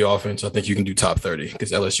crazy offense, I think you can do top 30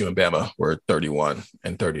 because LSU and Bama were 31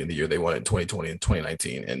 and 30 in the year they won it in 2020 and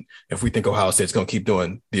 2019. And if we think Ohio State's going to keep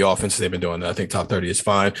doing the offense they've been doing, I think top 30 is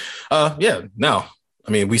fine. Now,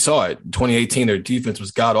 we saw it. In 2018, their defense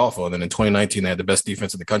was god-awful. And then in 2019, they had the best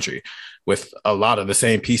defense in the country with a lot of the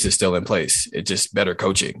same pieces still in place. It's just better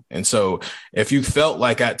coaching. And so if you felt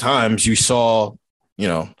like at times you saw,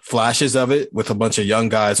 flashes of it with a bunch of young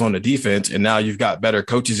guys on the defense, and now you've got better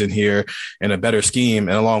coaches in here and a better scheme,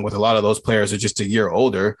 and along with a lot of those players are just a year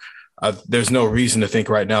older, there's no reason to think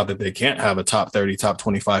right now that they can't have a top 30, top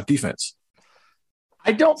 25 defense.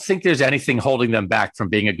 I don't think there's anything holding them back from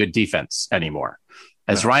being a good defense anymore.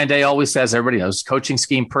 As Ryan Day always says, everybody knows coaching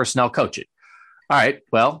scheme, personnel, coaching. All right,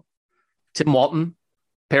 well, Tim Walton,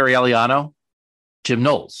 Perry Eliano, Jim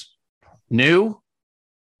Knowles. New,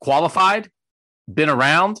 qualified, been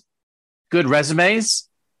around, good resumes.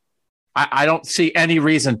 I don't see any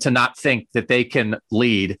reason to not think that they can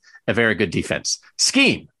lead a very good defense.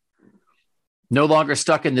 Scheme, no longer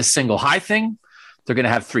stuck in this single high thing. They're going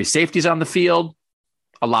to have 3 safeties on the field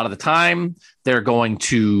a lot of the time. They're going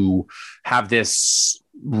to have this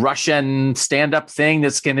Russian stand-up thing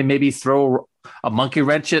that's going to maybe throw a monkey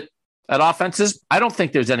wrench at offenses. I don't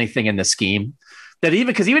think there's anything in the scheme that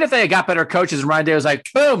even if they got better coaches and Ryan Day was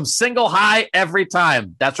like, boom, single high every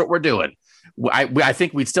time. That's what we're doing. I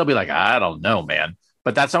think we'd still be like, I don't know, man.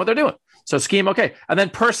 But that's not what they're doing. So scheme, okay. And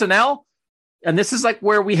then personnel, and this is like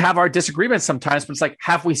where we have our disagreements sometimes, but it's like,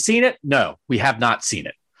 have we seen it? No, we have not seen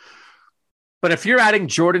it. But if you're adding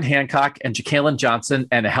Jordan Hancock and Jalen Johnson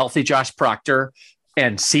and a healthy Josh Proctor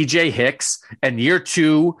and CJ Hicks and year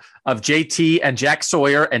 2 of JT and Jack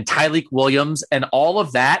Sawyer and Tyleek Williams and all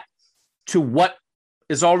of that to what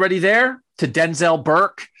is already there, to Denzel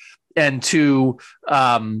Burke and to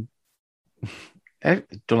I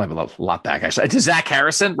don't have a lot back, actually, to Zach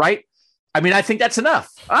Harrison, right? I mean, I think that's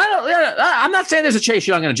enough. I'm not saying there's a Chase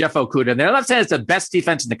Young and a Jeff Okudah in there. I'm not saying it's the best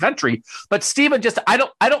defense in the country, but Steven, I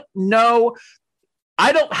don't know.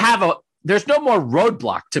 There's no more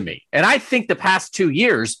roadblock to me. And I think the past 2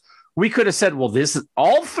 years, we could have said, well, this is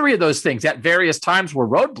all 3 of those things at various times were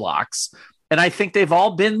roadblocks. And I think they've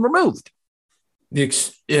all been removed. The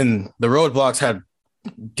roadblocks had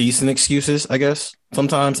decent excuses, I guess,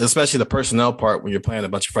 sometimes, especially the personnel part when you're playing a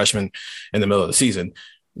bunch of freshmen in the middle of the season.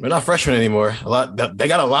 They're not freshmen anymore. They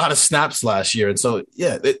got a lot of snaps last year. And so,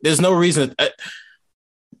 yeah, there's no reason.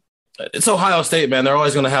 It's Ohio State, man. They're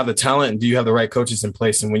always going to have the talent. And do you have the right coaches in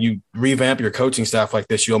place? And when you revamp your coaching staff like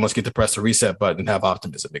this, you almost get to press the reset button and have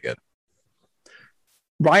optimism again.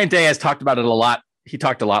 Ryan Day has talked about it a lot. He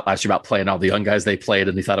talked a lot last year about playing all the young guys they played,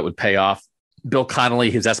 and he thought it would pay off. Bill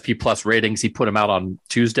Connolly, his SP Plus ratings, he put him out on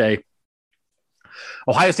Tuesday.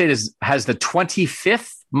 Ohio State has the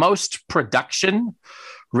 25th most production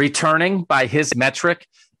returning by his metric,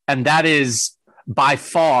 and that is by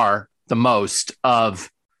far the most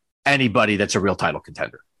of anybody that's a real title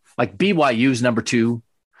contender. Like BYU's number 2.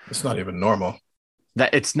 It's not even normal.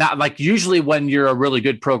 That it's not like usually when you're a really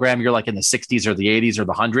good program, you're like in the 60s or the 80s or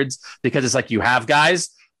the hundreds, because it's like you have guys,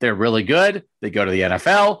 they're really good. They go to the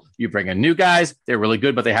NFL. You bring in new guys. They're really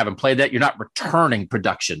good, but they haven't played that. You're not returning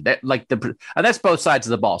production. And that's both sides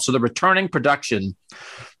of the ball. So the returning production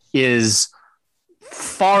is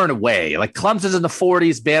far and away. Like Clemson's in the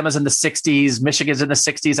 40s, Bama's in the 60s, Michigan's in the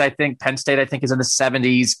 60s, I think. Penn State, I think, is in the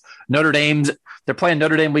 70s. They're playing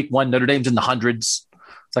Notre Dame week 1. Notre Dame's in the hundreds.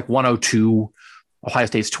 It's like 102. Ohio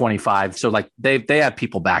State's 25. So like they have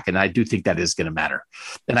people back, and I do think that is going to matter.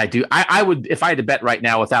 And I would, if I had to bet right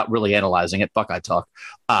now without really analyzing it, Buckeye talk,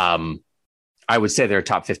 I would say they're a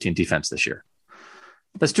top 15 defense this year.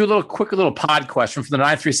 Let's do a quick little pod question from the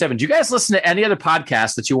 937. Do you guys listen to any other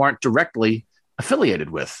podcasts that you aren't directly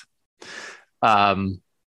affiliated with?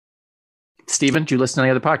 Steven, do you listen to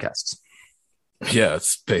any other podcasts? Yeah,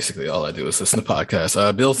 it's basically all I do is listen to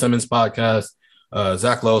podcasts. Bill Simmons' podcast,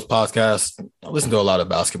 Zach Lowe's podcast. I listen to a lot of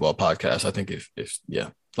basketball podcasts. I think a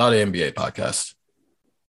lot of NBA podcasts.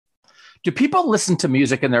 Do people listen to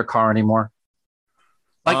music in their car anymore?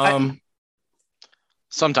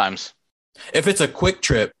 Sometimes. If it's a quick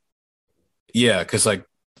trip, yeah, because like,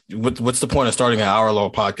 what's the point of starting an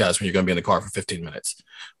hour-long podcast when you're going to be in the car for 15 minutes?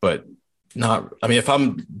 But not. I mean, if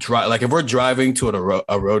if we're driving to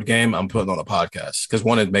a road game, I'm putting on a podcast because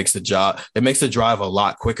one, it makes the drive a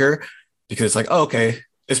lot quicker. Because it's like, oh, okay,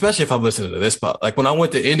 especially if I'm listening to this pod. Like when I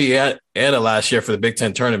went to Indiana last year for the Big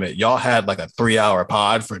Ten tournament, y'all had like a 3-hour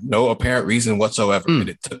pod for no apparent reason whatsoever. And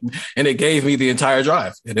it gave me the entire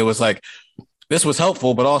drive. And it was like, this was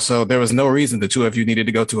helpful, but also there was no reason the two of you needed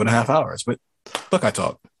to go 2.5 hours. But Buckeye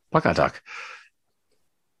Talk.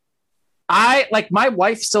 I like my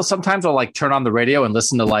wife still sometimes will like turn on the radio and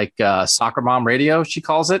listen to like Soccer Mom Radio, she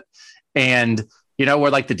calls it. And, you know,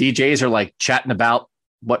 where like the DJs are like chatting about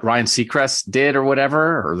what Ryan Seacrest did or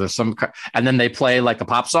whatever, or there's and then they play like a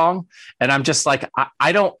pop song. And I'm just like,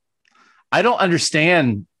 I don't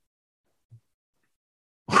understand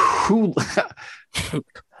who,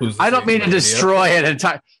 I don't mean to destroy it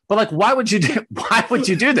entire, but like, why would you do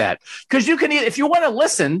that? Because you can, if you want to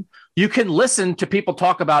listen, you can listen to people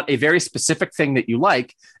talk about a very specific thing that you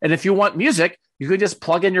like. And if you want music, you can just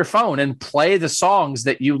plug in your phone and play the songs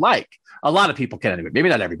that you like. A lot of people can anyway, maybe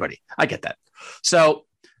not everybody. I get that. So,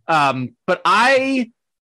 but I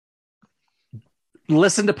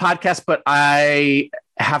listen to podcasts, but I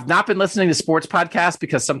have not been listening to sports podcasts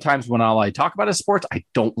because sometimes when all I talk about is sports, I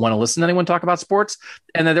don't want to listen to anyone talk about sports.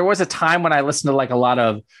 And then there was a time when I listened to like a lot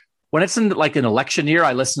of when it's in like an election year,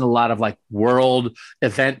 I listen to a lot of like world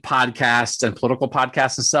event podcasts and political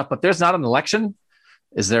podcasts and stuff. But there's not an election.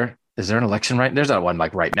 Is there? Is there an election right? There's not one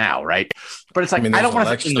like right now, right? But it's like I don't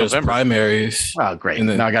want to. There's primaries. Oh, great!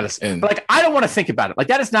 Now I got to. But like I don't want to think about it. Like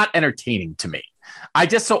that is not entertaining to me.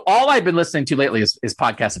 So all I've been listening to lately is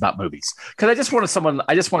podcasts about movies because I just want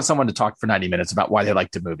someone to talk for 90 minutes about why they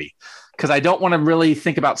liked a movie because I don't want to really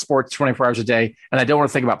think about sports 24 hours a day and I don't want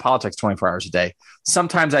to think about politics 24 hours a day.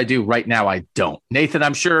 Sometimes I do. Right now I don't. Nathan,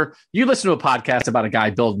 I'm sure you listen to a podcast about a guy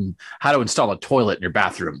building how to install a toilet in your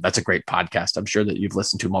bathroom. That's a great podcast. I'm sure that you've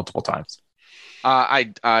listened to multiple times.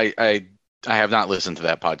 I have not listened to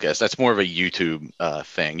that podcast. That's more of a YouTube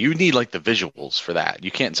thing. You need like the visuals for that.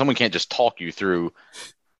 Someone can't just talk you through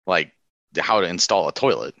like how to install a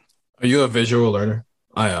toilet. Are you a visual learner?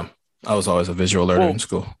 I am. I was always a visual learner in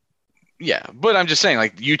school. Yeah, but I'm just saying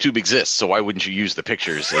like YouTube exists, so why wouldn't you use the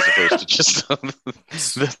pictures as opposed to just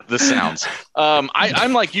the sounds?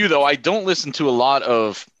 I'm like you though. I don't listen to a lot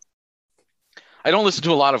of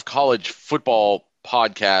college football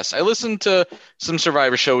podcasts. I listen to some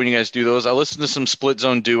Survivor Show when you guys do those. I listen to some Split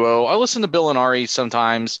Zone Duo. I listen to Bill and Ari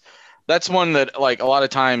sometimes. That's one that like a lot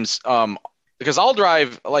of times because I'll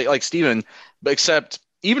drive like Steven, but except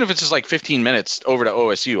even if it's just like 15 minutes over to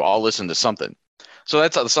OSU, I'll listen to something. So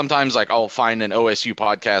that's sometimes like I'll find an OSU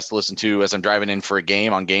podcast to listen to as I'm driving in for a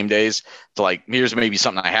game on game days. To like here's maybe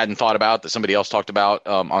something I hadn't thought about that somebody else talked about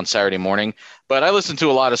on Saturday morning. But I listen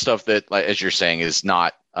to a lot of stuff that, like, as you're saying, is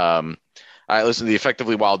not I listen to the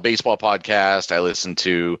Effectively Wild Baseball podcast. I listen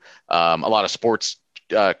to a lot of sports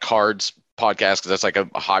cards podcasts because that's like a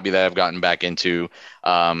hobby that I've gotten back into.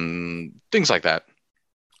 Things like that.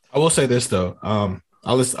 I will say this though.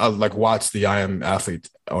 I like watch the I Am Athlete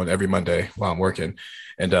on every Monday while I'm working,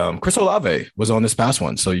 and Chris Olave was on this past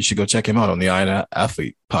one, so you should go check him out on the I Am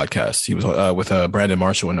Athlete podcast. He was with Brandon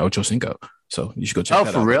Marshall and Ocho Cinco. So you should go check that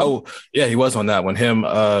out. Oh, for real? Oh, yeah, he was on that one. Him,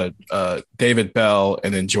 David Bell,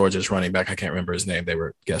 and then Georgia's running back. I can't remember his name. They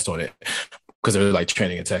were guests on it because they were like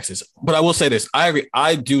training in Texas. But I will say this. I agree.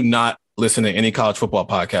 I do not listen to any college football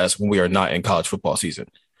podcast when we are not in college football season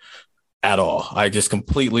at all. I just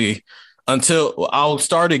completely until I'll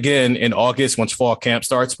start again in August once fall camp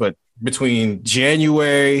starts. But between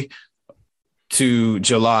January to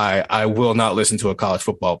July, I will not listen to a college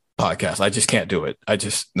football podcast. I just can't do it. I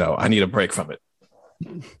need a break from it.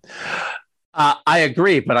 I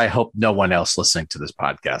agree, but I hope no one else listening to this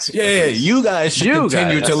podcast. Yeah, you guys should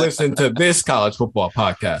continue to listen to this college football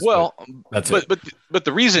podcast. Well, but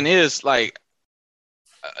the reason is like,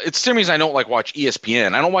 it's the same reason I don't like watch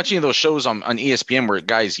ESPN. I don't watch any of those shows on ESPN where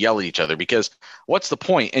guys yell at each other because what's the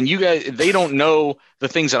point? And you guys, they don't know the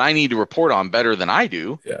things that I need to report on better than I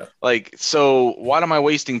do. Yeah. Like, so why am I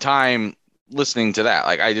wasting time listening to that?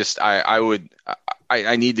 Like,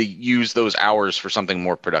 I need to use those hours for something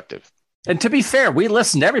more productive. And to be fair, we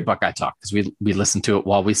listen to every Buckeye Talk because we listen to it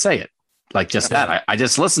while we say it. Like just that. I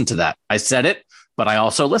just listened to that. I said it, but I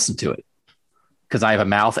also listened to it. Because I have a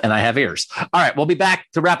mouth and I have ears. All right, we'll be back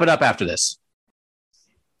to wrap it up after this.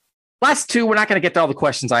 Last two, we're not going to get to all the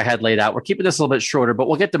questions I had laid out. We're keeping this a little bit shorter, but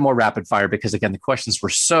we'll get to more rapid fire because, again, the questions were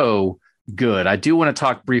so good. I do want to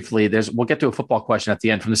talk briefly. We'll get to a football question at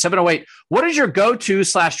the end. From the 708, what is your go-to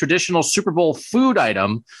 / traditional Super Bowl food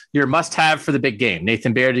item, your must-have for the big game?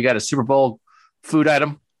 Nathan Baird, you got a Super Bowl food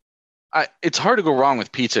item? It's hard to go wrong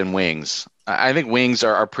with pizza and wings. I think wings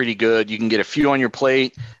are pretty good. You can get a few on your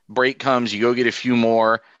plate. Break comes, you go get a few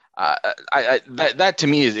more. That to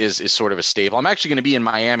me is sort of a staple. I'm actually going to be in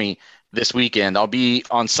Miami this weekend. I'll be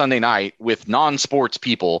on Sunday night with non-sports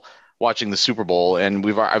people watching the Super Bowl, and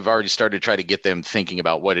I've already started to try to get them thinking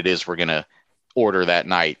about what it is we're going to order that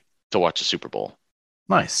night to watch the Super Bowl.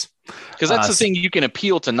 Nice, because that's the thing, you can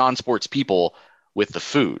appeal to non-sports people with the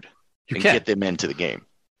food and get them into the game.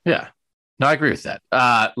 Yeah, no, I agree with that.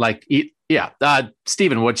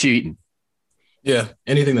 Steven, what you eating? Yeah,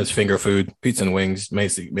 anything that's finger food, pizza and wings,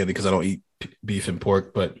 mainly because I don't eat beef and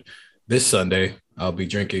pork. But this Sunday, I'll be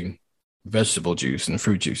drinking vegetable juice and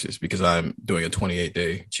fruit juices because I'm doing a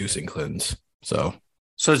 28-day juicing cleanse. So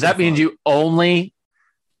does that mean you only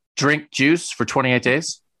drink juice for 28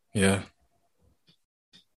 days? Yeah.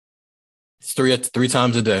 It's three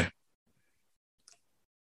times a day.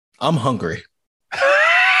 I'm hungry.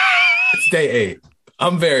 It's day 8.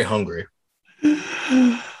 I'm very hungry.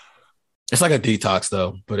 It's like a detox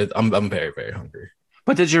though, but I'm very, very hungry.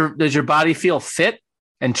 But does your body feel fit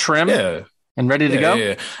and trim? Yeah. And ready to go?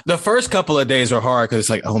 Yeah. The first couple of days were hard because it's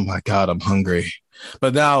like, oh my God, I'm hungry.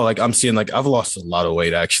 But now like I'm seeing like I've lost a lot of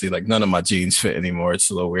weight actually. Like none of my jeans fit anymore. It's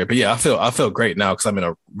a little weird. But yeah, I feel great now because I'm in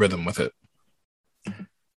a rhythm with it.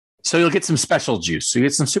 So you'll get some special juice. So you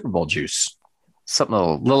get some Super Bowl juice, something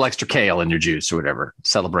a little extra kale in your juice or whatever.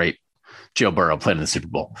 Celebrate Joe Burrow playing in the Super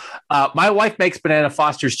Bowl. My wife makes Banana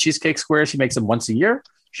Foster's cheesecake squares. She makes them once a year.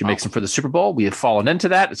 She makes them for the Super Bowl. We have fallen into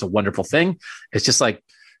that. It's a wonderful thing. It's just like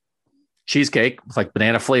cheesecake with like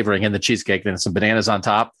banana flavoring in the cheesecake, then some bananas on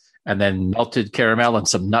top, and then melted caramel and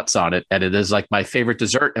some nuts on it. And it is like my favorite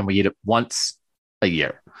dessert. And we eat it once a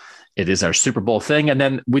year. It is our Super Bowl thing. And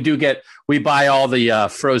then we buy all the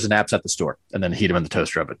frozen apps at the store and then heat them in the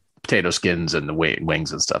toaster oven, potato skins and the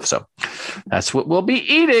wings and stuff. So that's what we'll be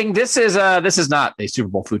eating. This is not a Super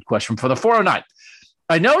Bowl food question for the 409.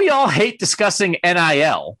 I know y'all hate discussing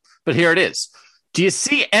NIL, but here it is. Do you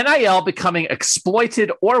see NIL becoming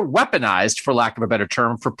exploited or weaponized, for lack of a better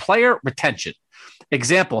term, for player retention?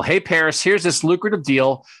 Example, hey, Paris, here's this lucrative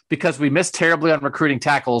deal because we missed terribly on recruiting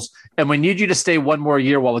tackles, and we need you to stay one more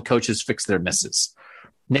year while the coaches fix their misses.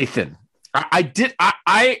 Nathan,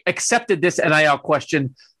 I accepted this NIL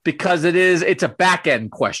question because it's a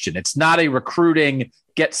back-end question. It's not a recruiting,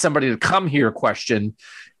 get somebody to come here question.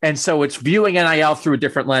 And so it's viewing NIL through a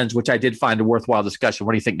different lens, which I did find a worthwhile discussion.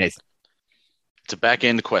 What do you think, Nathan? It's a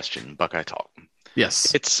back-end question, Buckeye Talk.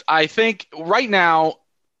 Yes. I think right now,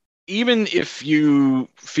 even if you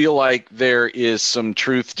feel like there is some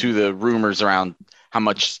truth to the rumors around how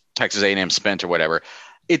much Texas A&M spent or whatever,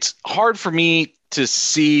 it's hard for me to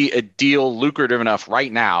see a deal lucrative enough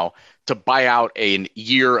right now to buy out a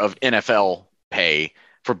year of NFL pay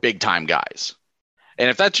for big-time guys. And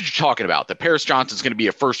if that's what you're talking about, that Paris Johnson is going to be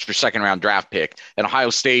a first or second round draft pick, and Ohio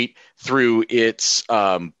State, through its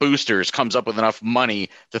boosters, comes up with enough money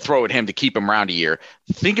to throw at him to keep him around a year,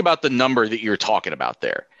 think about the number that you're talking about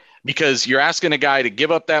there. Because you're asking a guy to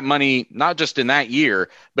give up that money, not just in that year,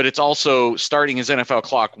 but it's also starting his NFL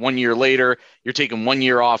clock 1 year later. You're taking 1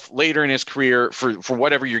 year off later in his career for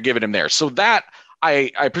whatever you're giving him there. So that,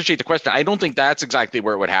 I appreciate the question. I don't think that's exactly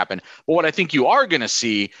where it would happen. But what I think you are going to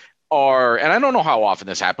see are, and I don't know how often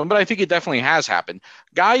this happened, but I think it definitely has happened,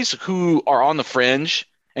 guys who are on the fringe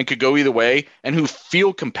and could go either way and who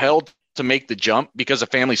feel compelled to make the jump because of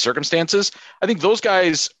family circumstances, I think those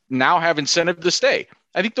guys now have incentive to stay.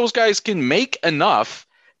 I think those guys can make enough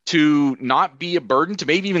to not be a burden, to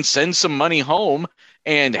maybe even send some money home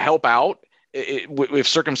and help out if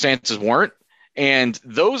circumstances weren't. And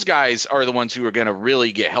those guys are the ones who are going to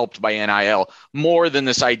really get helped by NIL more than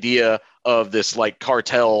this idea of this like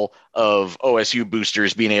cartel of OSU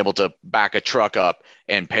boosters being able to back a truck up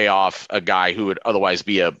and pay off a guy who would otherwise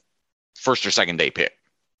be a first or second day pick.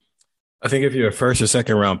 I think if you're a first or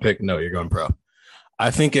second round pick, no, you're going pro. I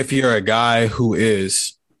think if you're a guy who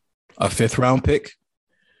is a fifth round pick,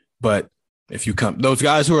 but if you come, those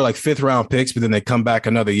guys who are like fifth round picks, but then they come back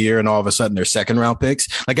another year and all of a sudden they're second round picks,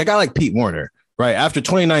 like a guy like Pete Werner, right? After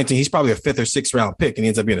 2019, he's probably a fifth or sixth round pick and he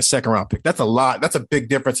ends up being a second round pick. That's a lot. That's a big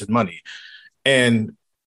difference in money. And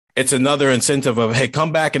it's another incentive of, hey,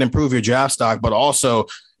 come back and improve your draft stock, but also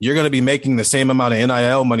you're going to be making the same amount of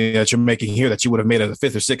NIL money that you're making here that you would have made as a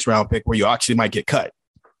fifth or sixth round pick where you actually might get cut.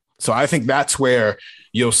 So I think that's where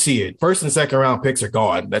you'll see it. First and second round picks are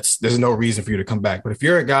gone. There's no reason for you to come back. But if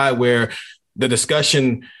you're a guy where the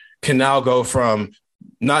discussion can now go from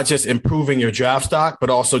not just improving your draft stock,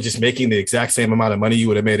 but also just making the exact same amount of money you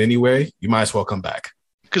would have made anyway, you might as well come back.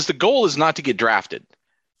 Because the goal is not to get drafted.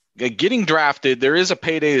 Getting drafted, there is a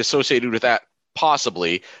payday associated with that,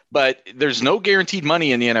 possibly, but there's no guaranteed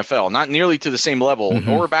money in the NFL, not nearly to the same level,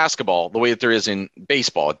 nor basketball, the way that there is in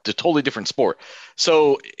baseball. It's a totally different sport.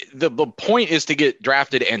 So the point is to get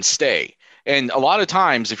drafted and stay. And a lot of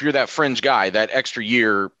times, if you're that fringe guy, that extra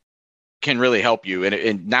year can really help you.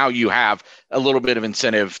 And now you have a little bit of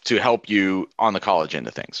incentive to help you on the college end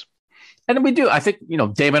of things. And we do. I think,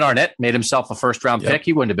 Damon Arnett made himself a first-round pick.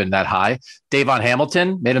 He wouldn't have been that high. Davon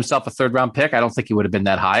Hamilton made himself a third-round pick. I don't think he would have been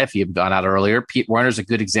that high if he had gone out earlier. Pete Werner's a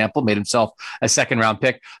good example, made himself a second-round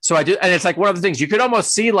pick. So I do. And it's like one of the things you could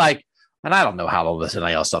almost see like, and I don't know how all this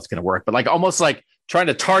NIL stuff is going to work, but like almost like trying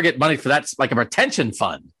to target money for that, like a retention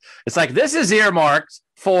fund. It's like this is earmarked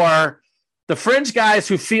for the fringe guys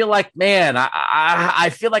who feel like, man, I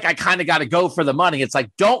feel like I kind of got to go for the money. It's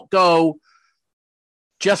like, don't go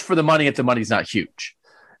just for the money if the money's not huge.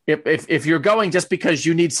 If you're going just because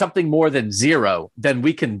you need something more than zero, then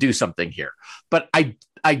we can do something here. But I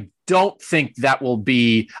don't think that will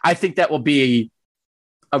be, I think that will be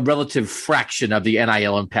a relative fraction of the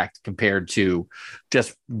NIL impact compared to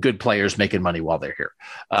just good players making money while they're here.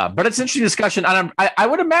 But it's an interesting discussion. And I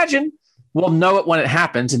would imagine we'll know it when it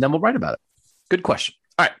happens and then we'll write about it. Good question.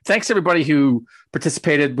 All right. Thanks everybody who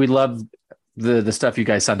participated. We love the stuff you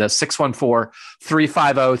guys send us.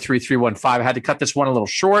 614-350-3315. I had to cut this one a little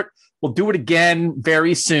short We'll do it again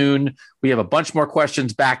very soon. We have a bunch more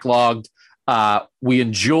questions backlogged. We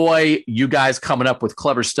enjoy you guys coming up with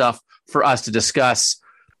clever stuff for us to discuss.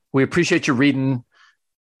 We appreciate you reading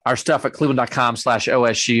our stuff at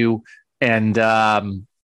cleveland.com/OSU. And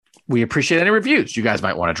we appreciate any reviews you guys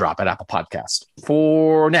might want to drop at Apple Podcasts.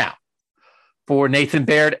 For now, for Nathan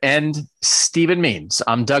Baird and Stephen Means,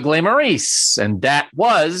 I'm Doug Lesmerises, and that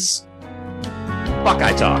was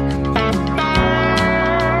Buckeye Talk.